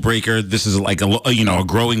great mold breaker. This is like a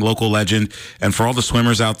growing local legend. And for all the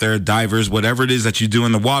swimmers out there, divers, whatever it is that you do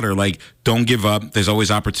in the water, like, don't give up. There's always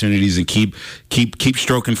opportunities, and keep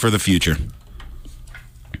stroking for the future.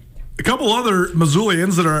 A couple other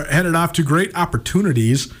Missoulians that are headed off to great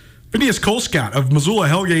opportunities. Phineas Colescott of Missoula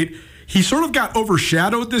Hellgate. He sort of got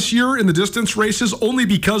overshadowed this year in the distance races only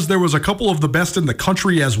because there was a couple of the best in the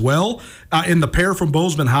country as well. In the pair from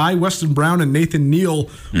Bozeman High, Weston Brown and Nathan Neal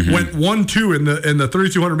went 1-2 in the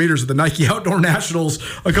 3,200 meters at the Nike Outdoor Nationals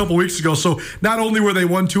a couple weeks ago. So not only were they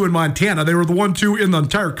 1-2 in Montana, they were the 1-2 in the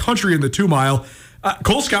entire country in the 2-mile.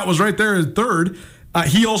 Colescott was right there in third.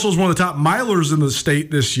 He also is one of the top milers in the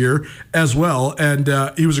state this year as well. And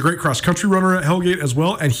he was a great cross-country runner at Hellgate as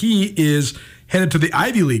well. And he is headed to the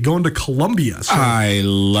Ivy League, going to Columbia. So I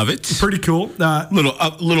love it. Pretty cool.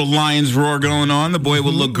 Little Lions roar going on. The boy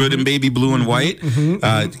will look good in baby blue and white.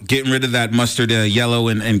 Getting rid of that mustard yellow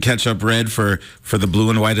and ketchup red for the blue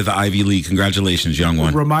and white of the Ivy League. Congratulations, young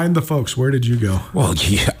one. Remind the folks, where did you go? Well,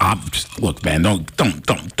 yeah, look, man, don't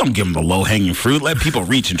give them the low hanging fruit. Let people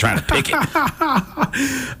reach and try to pick it.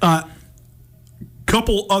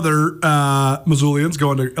 Couple other Missoulians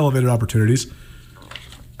going to elevated opportunities.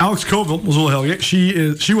 Alex Colville, Missoula Hellgate.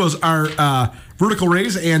 She was our Vertical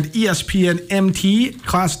Rays and ESPN MT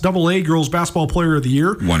Class AA Girls Basketball Player of the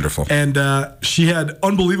Year. Wonderful. And she had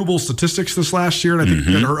unbelievable statistics this last year, and I think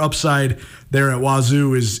that her upside there at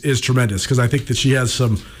Wazoo is tremendous, because I think that she has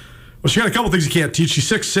some. Well, she got a couple things you can't teach. She's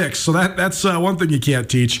 6'6", so that's one thing you can't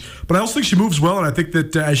teach. But I also think she moves well, and I think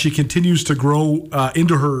that as she continues to grow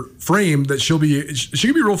into her frame, that she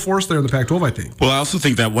can be a real force there in the Pac-12, I think. Well, I also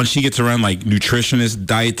think that once she gets around like nutritionists,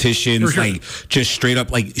 dietitians, like just straight up,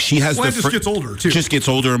 like she has just gets older too. Just gets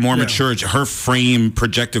older and more mature. Her frame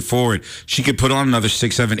projected forward, she could put on another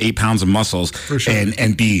 6, 7, 8 pounds of muscles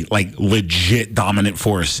and be like legit dominant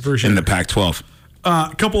force in the Pac-12.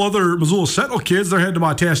 A couple other Missoula Sentinel kids, they're headed to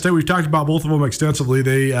Montana State. We've talked about both of them extensively.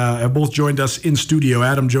 They have both joined us in studio,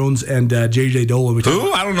 Adam Jones and J.J. Dolan.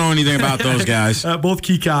 Who? I don't know anything about those guys. Both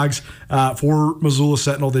key cogs for Missoula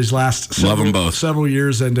Sentinel these last several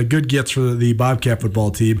years, and good gets for the Bobcat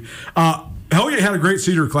football team. Hellgate had a great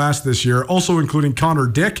senior class this year, also including Connor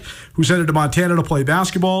Dick, who's headed to Montana to play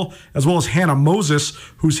basketball, as well as Hannah Moses,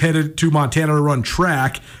 who's headed to Montana to run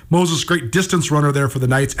track. Moses, great distance runner there for the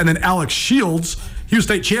Knights. And then Alex Shields, he was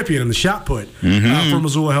state champion in the shot put for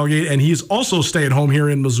Missoula Hellgate, and he's also staying home here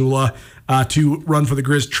in Missoula to run for the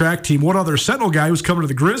Grizz track team. One other Sentinel guy who's coming to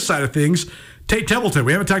the Grizz side of things, Tate Templeton.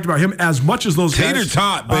 We haven't talked about him as much as those guys. Tater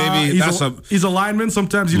tot, baby. He's a lineman.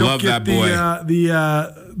 Sometimes you don't get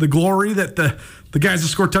the glory that the guys that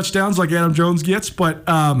score touchdowns like Adam Jones gets. But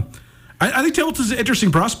I think Templeton's an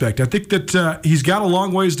interesting prospect. I think that he's got a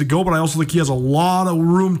long ways to go, but I also think he has a lot of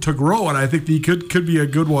room to grow, and I think he could be a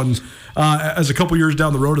good one as a couple years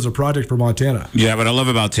down the road as a project for Montana. Yeah, what I love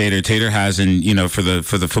about Tater has, and for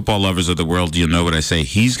the football lovers of the world, you'll know what I say.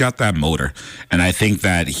 He's got that motor, and I think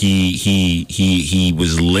that he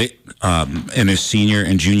was lit in his senior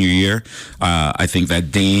and junior year. I think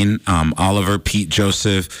that Dane, Oliver, Pete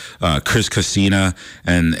Joseph, Chris Casina,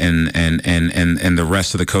 and the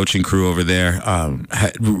rest of the coaching crew over there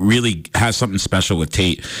really has something special with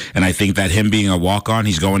Tate. And I think that him being a walk-on,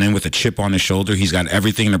 he's going in with a chip on his shoulder. He's got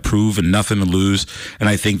everything to prove and nothing to lose. And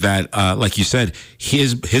I think that, like you said,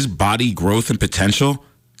 his body growth and potential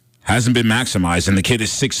hasn't been maximized, and the kid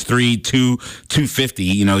is 6'3", 250.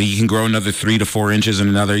 He can grow another 3 to 4 inches and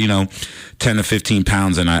another 10 to 15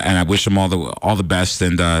 pounds. And I wish him all the best.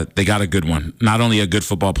 And they got a good one. Not only a good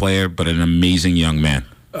football player, but an amazing young man.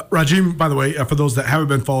 Rajiem, by the way, for those that haven't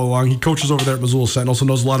been following along, he coaches over there at Missoula Sentinel, so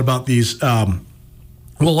knows a lot about these. A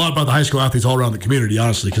lot about the high school athletes all around the community,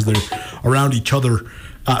 honestly, because they're around each other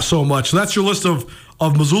so much. So that's your list of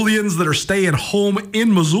Missoulians that are staying home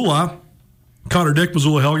in Missoula. Connor Dick,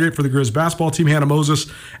 Missoula Hellgate for the Grizz basketball team. Hannah Moses,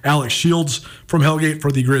 Alex Shields from Hellgate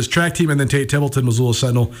for the Grizz track team. And then Tate Templeton, Missoula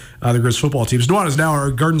Sentinel, the Grizz football teams. Nuanez now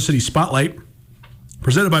our Garden City Spotlight,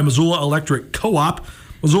 presented by Missoula Electric Co-op.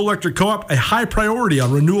 Missoula Electric Co-op, a high priority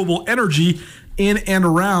on renewable energy in and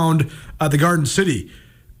around the Garden City.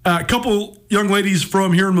 A couple young ladies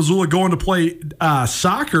from here in Missoula going to play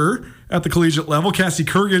soccer at the collegiate level. Cassie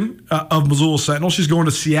Kurgan of Missoula Sentinel, she's going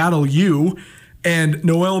to Seattle U. And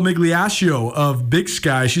Noelle Migliaccio of Big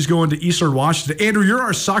Sky, she's going to Eastern Washington. Andrew, you're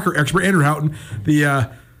our soccer expert. Andrew Houghton, the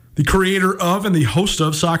creator of and the host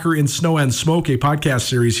of Soccer in Snow and Smoke, a podcast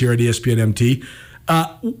series here at ESPN MT.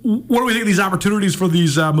 What do we think of these opportunities for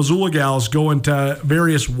these Missoula gals going to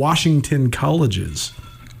various Washington colleges?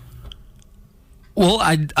 Well,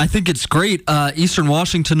 I think it's great. Eastern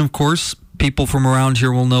Washington, of course, people from around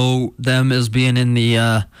here will know them as being in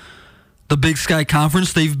the Big Sky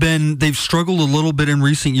Conference. They've struggled a little bit in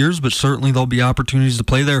recent years, but certainly there'll be opportunities to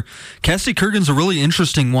play there. Cassie Kurgan's a really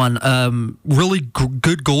interesting one. Really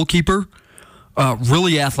good goalkeeper.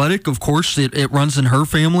 Really athletic, of course. It runs in her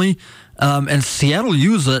family. And Seattle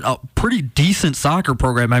U is a pretty decent soccer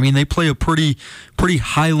program. I mean, they play a pretty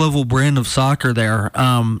high-level brand of soccer there.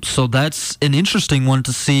 So that's an interesting one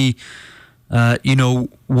to see,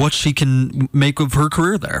 what she can make of her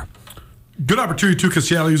career there. Good opportunity, too, because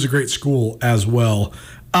Seattle U is a great school as well.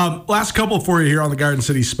 Last couple for you here on the Garden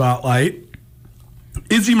City Spotlight.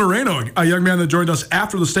 Izzy Moreno, a young man that joined us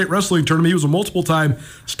after the state wrestling tournament. He was a multiple-time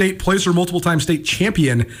state placer, multiple-time state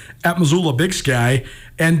champion at Missoula Big Sky.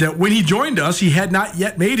 And when he joined us, he had not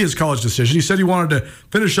yet made his college decision. He said he wanted to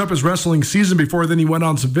finish up his wrestling season before then he went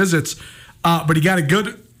on some visits. But he got a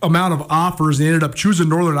good amount of offers, and he ended up choosing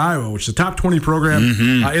Northern Iowa, which is a top 20 program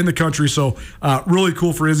in the country. So really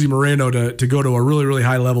cool for Izzy Moreno to go to a really, really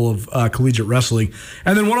high level of collegiate wrestling.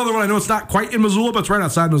 And then one other one, I know it's not quite in Missoula, but it's right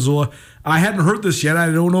outside Missoula. I hadn't heard this yet.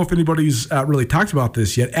 I don't know if anybody's really talked about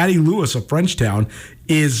this yet. Addie Lewis of Frenchtown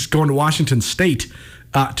is going to Washington State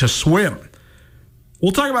to swim.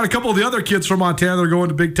 We'll talk about a couple of the other kids from Montana that are going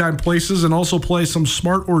to big-time places and also play some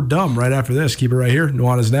Smart or Dumb right after this. Keep it right here.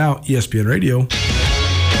 Nuanez Now, ESPN Radio.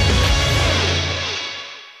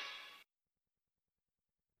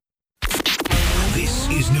 This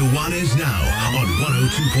is Nuanez Now on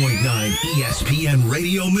 102.9 ESPN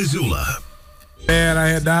Radio Missoula. Man, I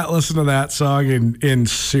had not listened to that song in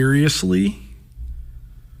seriously,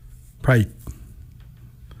 probably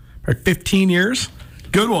 15 years.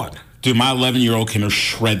 Good one. Dude, my 11-year-old can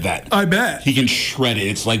shred that. I bet. He can shred it.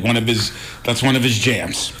 It's like that's one of his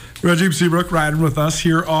jams. Rajiem Seabrook riding with us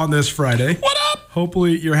here on this Friday. What up?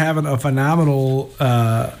 Hopefully you're having a phenomenal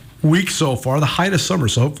week so far, the height of summer.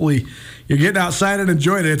 So hopefully you're getting outside and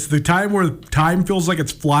enjoying it. It's the time where time feels like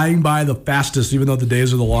it's flying by the fastest, even though the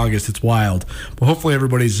days are the longest. It's wild. But hopefully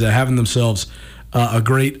everybody's having themselves a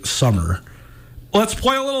great summer. Let's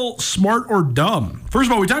play a little Smart or Dumb. First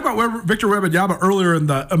of all, we talked about Victor Wembanyama earlier and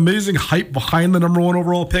the amazing hype behind the number one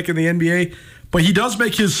overall pick in the NBA. But he does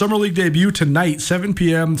make his Summer League debut tonight, 7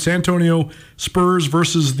 p.m., San Antonio Spurs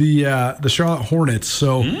versus the Charlotte Hornets.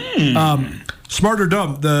 So, smart or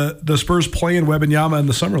dumb, the Spurs playing Wembanyama in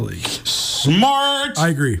the Summer League. Smart. I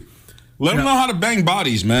agree. Let them know how to bang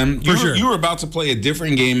bodies, man. Sure. You were about to play a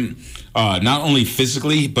different game, not only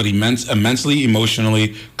physically, but immensely,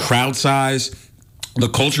 emotionally, crowd size. The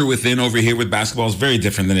culture within over here with basketball is very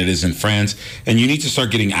different than it is in France, and you need to start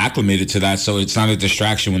getting acclimated to that so it's not a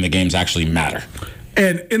distraction when the games actually matter.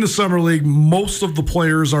 And in the Summer League, most of the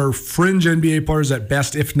players are fringe NBA players at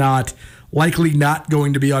best, if not likely not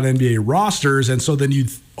going to be on NBA rosters, and so then you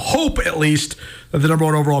hope at least that the number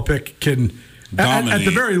one overall pick can at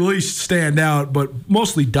the very least stand out, but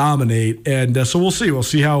mostly dominate. And so we'll see. We'll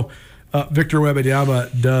see how Victor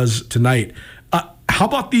Wembanyama does tonight. How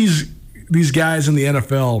about these guys in the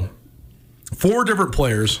NFL? 4 different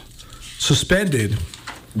players suspended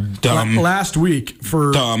last week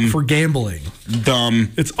for gambling.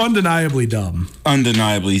 Dumb. It's undeniably dumb.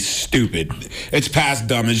 Undeniably stupid. It's past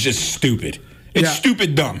dumb. It's just stupid. It's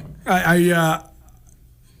stupid dumb.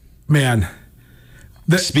 Man.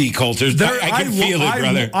 Speak, Colter. I can feel it,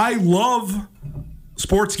 brother. I love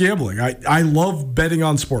sports gambling. I love betting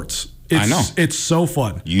on sports. I know. It's so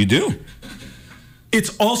fun. You do.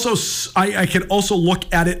 It's also, I can also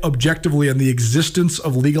look at it objectively, and the existence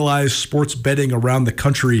of legalized sports betting around the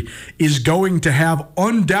country is going to have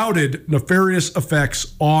undoubted nefarious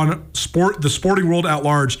effects on the sporting world at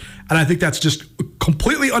large. And I think that's just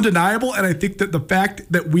completely undeniable. And I think that the fact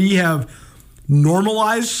that we have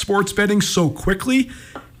normalized sports betting so quickly,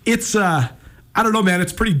 it's, I don't know, man,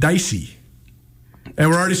 it's pretty dicey. And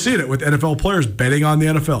we're already seeing it with NFL players betting on the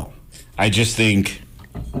NFL. I just think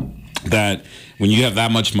that when you have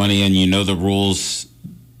that much money and you know the rules,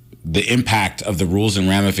 the impact of the rules and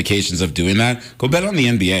ramifications of doing that, go bet on the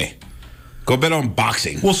NBA. Go bet on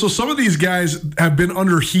boxing. Well, so some of these guys have been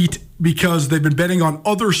under heat because they've been betting on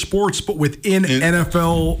other sports, but within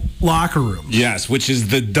NFL locker rooms. Yes, which is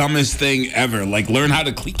the dumbest thing ever. Like, learn how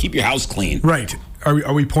to keep your house clean. Right.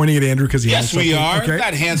 Are we pointing at Andrew because he has something? Yes, we are. Okay.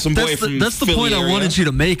 That handsome boy from that's the Philly point area. I wanted you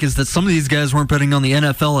to make, is that some of these guys weren't betting on the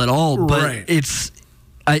NFL at all. But right.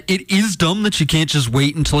 It is dumb that you can't just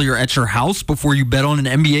wait until you're at your house before you bet on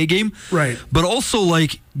an NBA game. Right. But also,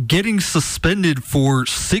 like, getting suspended for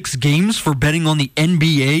 6 games for betting on the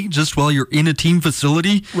NBA just while you're in a team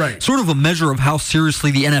facility. Right. Sort of a measure of how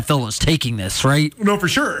seriously the NFL is taking this, right? No, for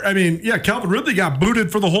sure. I mean, yeah, Calvin Ridley got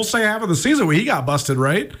booted for the whole second half of the season when he got busted,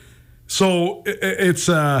 right? So it's,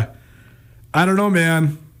 I don't know,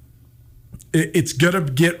 man. It's going to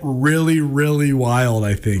get really, really wild,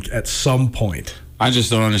 I think, at some point. I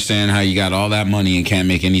just don't understand how you got all that money and can't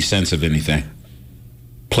make any sense of anything.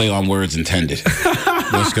 Play on words intended.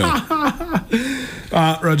 Let's go.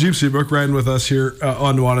 Rajiem Seabrook riding with us here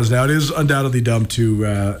on Nuanez Now. It is undoubtedly dumb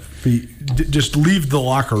to just leave the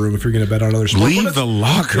locker room if you're going to bet on other sports. Leave the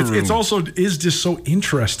locker room. It's also is just so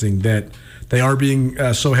interesting that they are being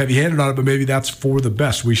so heavy-handed on it, but maybe that's for the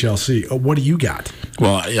best. We shall see. What do you got?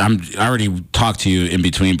 Well, I already talked to you in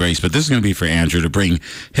between breaks, but this is going to be for Andrew to bring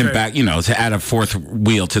him back, to add a fourth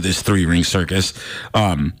wheel to this 3-ring circus.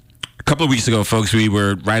 A couple of weeks ago, folks, we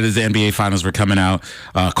were right as the NBA Finals were coming out.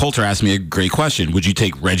 Colter asked me a great question. Would you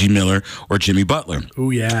take Reggie Miller or Jimmy Butler? Oh,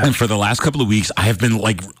 yeah. And for the last couple of weeks, I have been,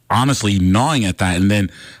 honestly gnawing at that. And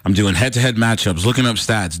then I'm doing head-to-head matchups, looking up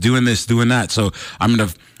stats, doing this, doing that. So I'm going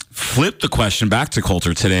to flip the question back to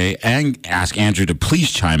Colter today and ask Andrew to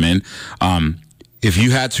please chime in. If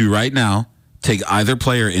you had to right now take either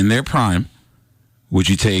player in their prime, would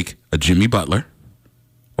you take a Jimmy Butler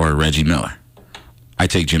or a Reggie Miller? I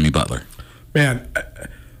take Jimmy Butler. Man,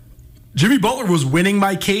 Jimmy Butler was winning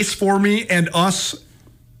my case for me and us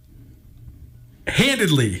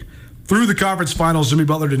handedly through the conference finals. Jimmy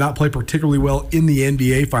Butler did not play particularly well in the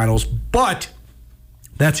NBA finals, but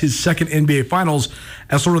that's his second NBA finals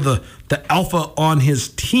as sort of the alpha on his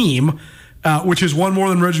team, which is one more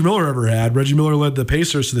than Reggie Miller ever had. Reggie Miller led the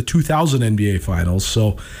Pacers to the 2000 NBA finals.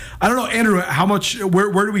 So I don't know, Andrew,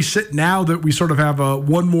 where do we sit now that we sort of have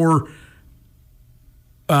one more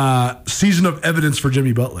season of evidence for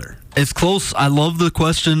Jimmy Butler? It's close. I love the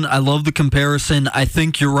question. I love the comparison. I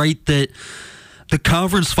think you're right that the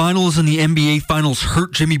conference finals and the NBA finals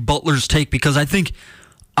hurt Jimmy Butler's take, because I think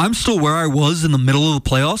I'm still where I was in the middle of the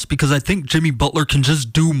playoffs, because I think Jimmy Butler can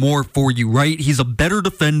just do more for you, right? He's a better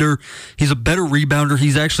defender. He's a better rebounder.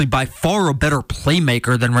 He's actually by far a better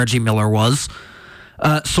playmaker than Reggie Miller was.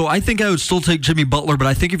 So I think I would still take Jimmy Butler, but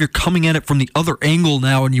I think if you're coming at it from the other angle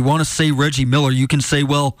now and you want to say Reggie Miller, you can say,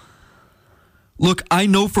 well, look, I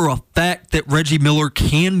know for a fact that Reggie Miller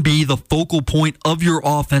can be the focal point of your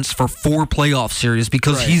offense for 4 playoff series,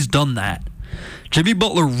 because he's done that. Jimmy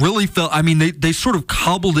Butler really felt, I mean, they sort of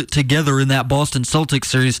cobbled it together in that Boston Celtics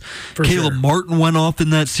series. Caleb Martin went off in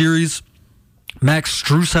that series. Max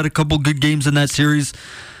Strus had a couple good games in that series.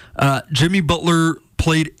 Jimmy Butler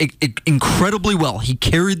played incredibly well. He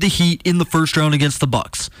carried the Heat in the first round against the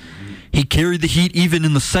Bucks. He carried the Heat even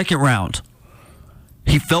in the second round.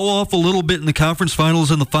 He fell off a little bit in the conference finals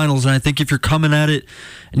and the finals, and I think if you're coming at it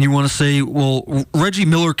and you want to say, well, Reggie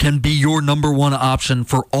Miller can be your number one option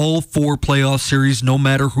for all 4 playoff series, no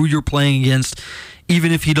matter who you're playing against,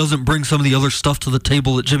 even if he doesn't bring some of the other stuff to the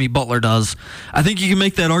table that Jimmy Butler does, I think you can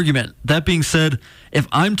make that argument. That being said, if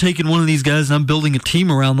I'm taking one of these guys and I'm building a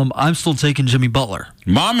team around them, I'm still taking Jimmy Butler.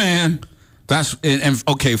 My man.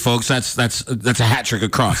 Okay, folks. That's a hat trick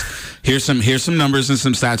across. Here's some numbers and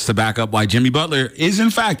some stats to back up why Jimmy Butler is in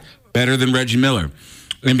fact better than Reggie Miller.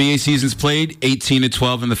 NBA seasons played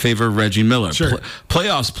 18-12 in the favor of Reggie Miller. Sure.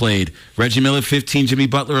 Playoffs played Reggie Miller 15, Jimmy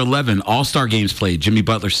Butler 11. All-Star games played Jimmy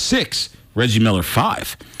Butler 6, Reggie Miller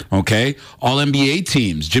 5. Okay, All NBA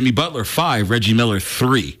teams Jimmy Butler 5, Reggie Miller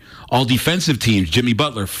 3. All defensive teams, Jimmy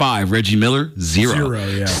Butler 5, Reggie Miller 0.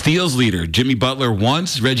 Yeah. Steals leader, Jimmy Butler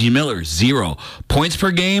once, Reggie Miller 0. Points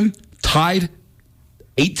per game, tied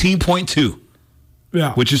 18.2.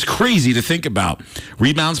 Yeah. Which is crazy to think about.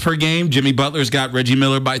 Rebounds per game, Jimmy Butler's got Reggie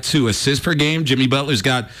Miller by 2. Assists per game, Jimmy Butler's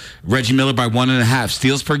got Reggie Miller by 1.5.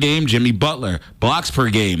 Steals per game, Jimmy Butler. Blocks per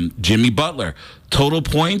game, Jimmy Butler. Total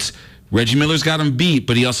points, Reggie Miller's got him beat,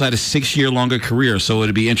 but he also had a 6-year longer career, so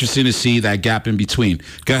it'd be interesting to see that gap in between.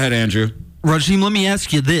 Go ahead, Andrew. Rajiem, let me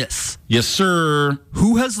ask you this. Yes, sir.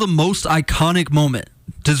 Who has the most iconic moment?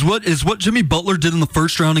 Is what Jimmy Butler did in the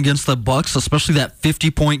first round against the Bucks, especially that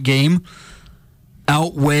 50-point game,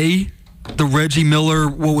 outweigh the Reggie Miller,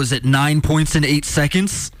 9 points in 8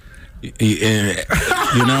 seconds?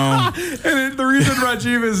 You know, and the reason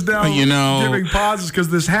Rajiem is now giving pause is because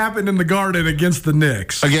this happened in the Garden against the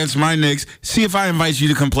Knicks. Against my Knicks. See if I invite you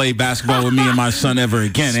to come play basketball with me and my son ever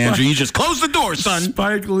again, Andrew. You just close the door, son.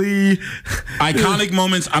 Spike Lee. Iconic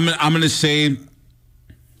moments. I'm gonna say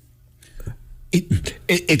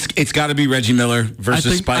it's got to be Reggie Miller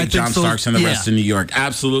versus Spike, John Starks, and the rest of New York.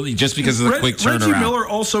 Absolutely, just because of the quick turnaround. Reggie Miller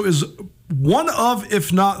also is one of,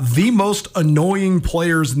 if not the most annoying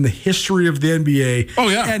players in the history of the NBA. Oh,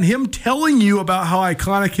 yeah. And him telling you about how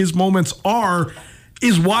iconic his moments are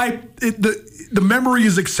is why the memory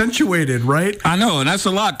is accentuated, right? I know, and that's a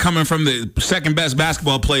lot coming from the second best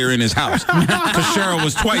basketball player in his house. Because Cheryl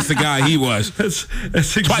was twice the guy he was. That's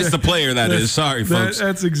twice the player, that is. Sorry, folks.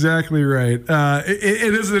 That's exactly right.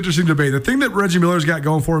 It is an interesting debate. The thing that Reggie Miller's got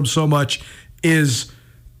going for him so much is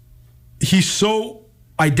he's so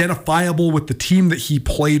identifiable with the team that he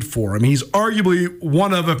played for. I mean, he's arguably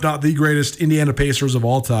one of, if not the greatest Indiana Pacers of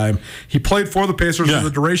all time. He played for the Pacers for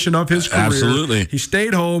the duration of his career. Absolutely. He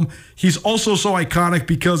stayed home. He's also so iconic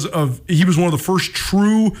because he was one of the first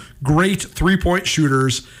true great three-point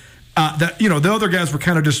shooters. The other guys were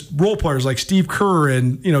kind of just role players like Steve Kerr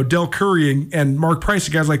and, Del Curry and Mark Price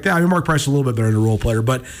and guys like that. I mean, Mark Price is a little bit better than a role player,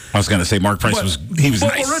 but I was going to say Mark Price was nice.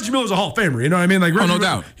 Well, Reggie Miller's a Hall of Famer, you know what I mean? Like, no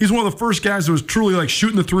doubt. He's one of the first guys that was truly like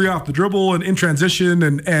shooting the three off the dribble and in transition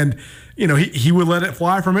and he would let it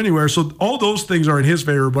fly from anywhere. So all those things are in his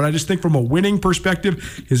favor, but I just think from a winning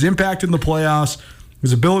perspective, his impact in the playoffs,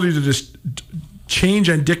 his ability to just change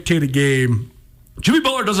and dictate a game. Jimmy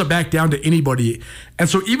Butler doesn't back down to anybody. And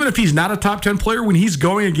so even if he's not a top 10 player, when he's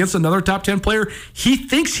going against another top 10 player, he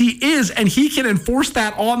thinks he is, and he can enforce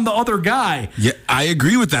that on the other guy. Yeah, I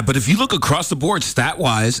agree with that. But if you look across the board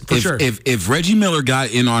stat-wise, if Reggie Miller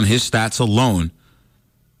got in on his stats alone,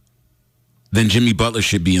 then Jimmy Butler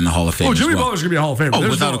should be in the Hall of Fame. Oh, Jimmy Butler's going to be a Hall of Famer.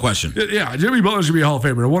 Without a question. Yeah, Jimmy Butler's going to be a Hall of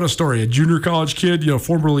Famer. What a story. A junior college kid,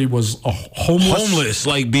 formerly was a homeless.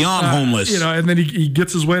 Like beyond homeless. And then he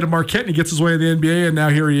gets his way to Marquette and he gets his way to the NBA, and now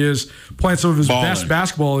here he is playing some of his best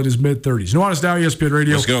basketball in his mid-30s. Nuanez Now, ESPN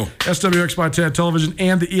Radio. Let's go. SWX Montana Television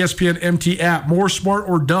and the ESPN MT app. More smart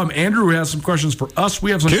or dumb. Andrew has some questions for us.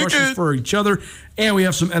 We have some questions for each other. And we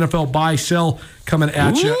have some NFL buy-sell coming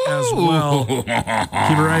at you as well. Keep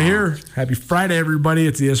it right here. Happy Friday, everybody.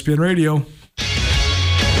 It's ESPN Radio.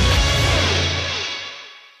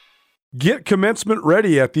 Get commencement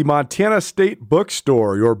ready at the Montana State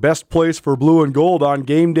Bookstore, your best place for blue and gold on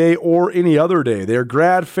game day or any other day. Their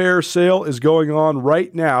grad fair sale is going on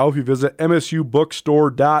right now if you visit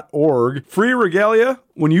msubookstore.org. Free regalia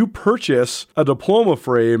when you purchase a diploma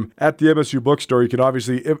frame at the MSU Bookstore. You can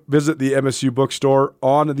obviously visit the MSU Bookstore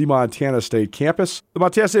on the Montana State campus. The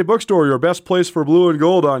Montana State Bookstore, your best place for blue and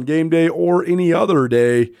gold on game day or any other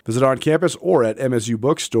day. Visit on campus or at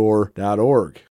msubookstore.org.